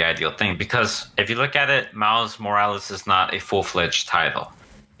would be the ideal thing, because if you look at it, Miles Morales is not a full-fledged title.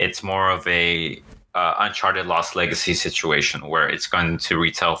 It's more of a Uncharted Lost Legacy situation where it's going to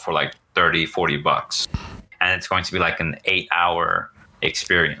retail for like $30-$40. And it's going to be like an 8-hour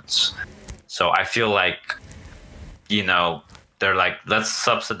experience. So I feel like, they're like, let's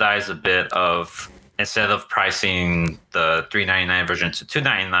subsidize a bit of, instead of pricing the $399 version to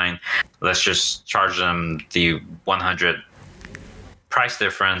 $299, let's just charge them the $100 price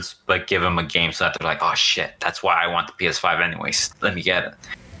difference, but give them a game so that they're like, oh shit, that's why I want the PS5 anyways. Let me get it.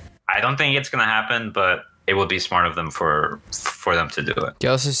 I don't think it's going to happen, but it would be smart of them for them to do it. Do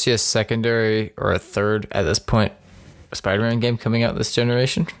you also see a secondary or a third at this point Spider-Man game coming out this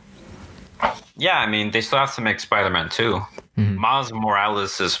generation? Yeah, I mean, they still have to make Spider-Man 2. Mm-hmm. Miles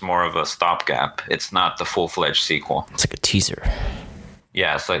Morales is more of a stopgap. It's not the full-fledged sequel. It's like a teaser.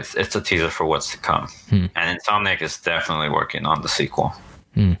 Yeah, so it's a teaser for what's to come. And Insomniac is definitely working on the sequel.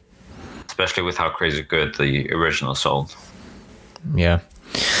 Especially with how crazy good the original sold. Yeah.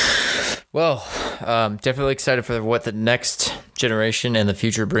 Well, definitely excited for what the next generation and the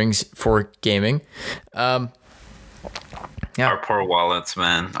future brings for gaming. Yeah. Our poor wallets,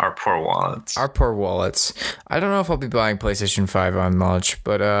 man. Our poor wallets. Our poor wallets. I don't know if I'll be buying PlayStation 5 on launch,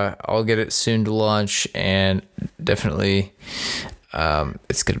 but I'll get it soon to launch, and definitely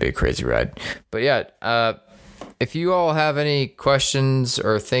it's going to be a crazy ride. But yeah, if you all have any questions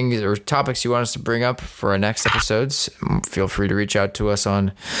or things or topics you want us to bring up for our next episodes, feel free to reach out to us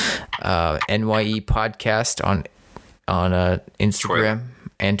on NYE Podcast on Instagram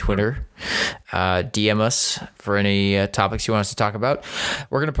and Twitter. DM us for any topics you want us to talk about.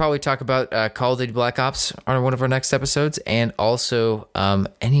 We're going to probably talk about Call of Duty Black Ops on one of our next episodes, and also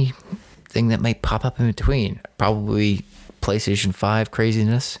anything that might pop up in between. Probably PlayStation 5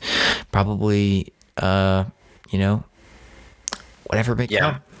 craziness. Probably, whatever may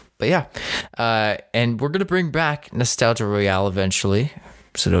come. But yeah, and we're going to bring back Nostalgia Royale eventually.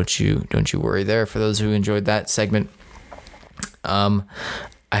 So don't you worry there. For those who enjoyed that segment,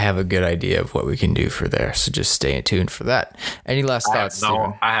 I have a good idea of what we can do for there, so just stay tuned for that. Any last thoughts,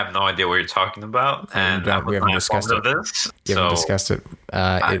 Steven? I have no idea what you're talking about, and we haven't discussed it. You haven't discussed it.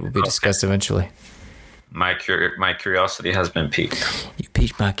 It will be discussed eventually. My curiosity has been piqued. You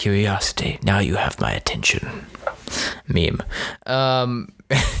piqued my curiosity. Now you have my attention. Meme.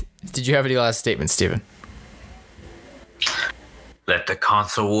 Did you have any last statements, Steven? Let the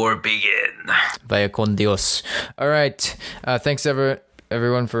console war begin. Vaya con Dios. All right. Thanks,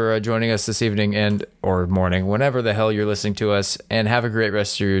 everyone, for joining us this evening or morning, whenever the hell you're listening to us, and have a great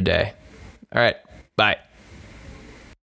rest of your day. All right. Bye.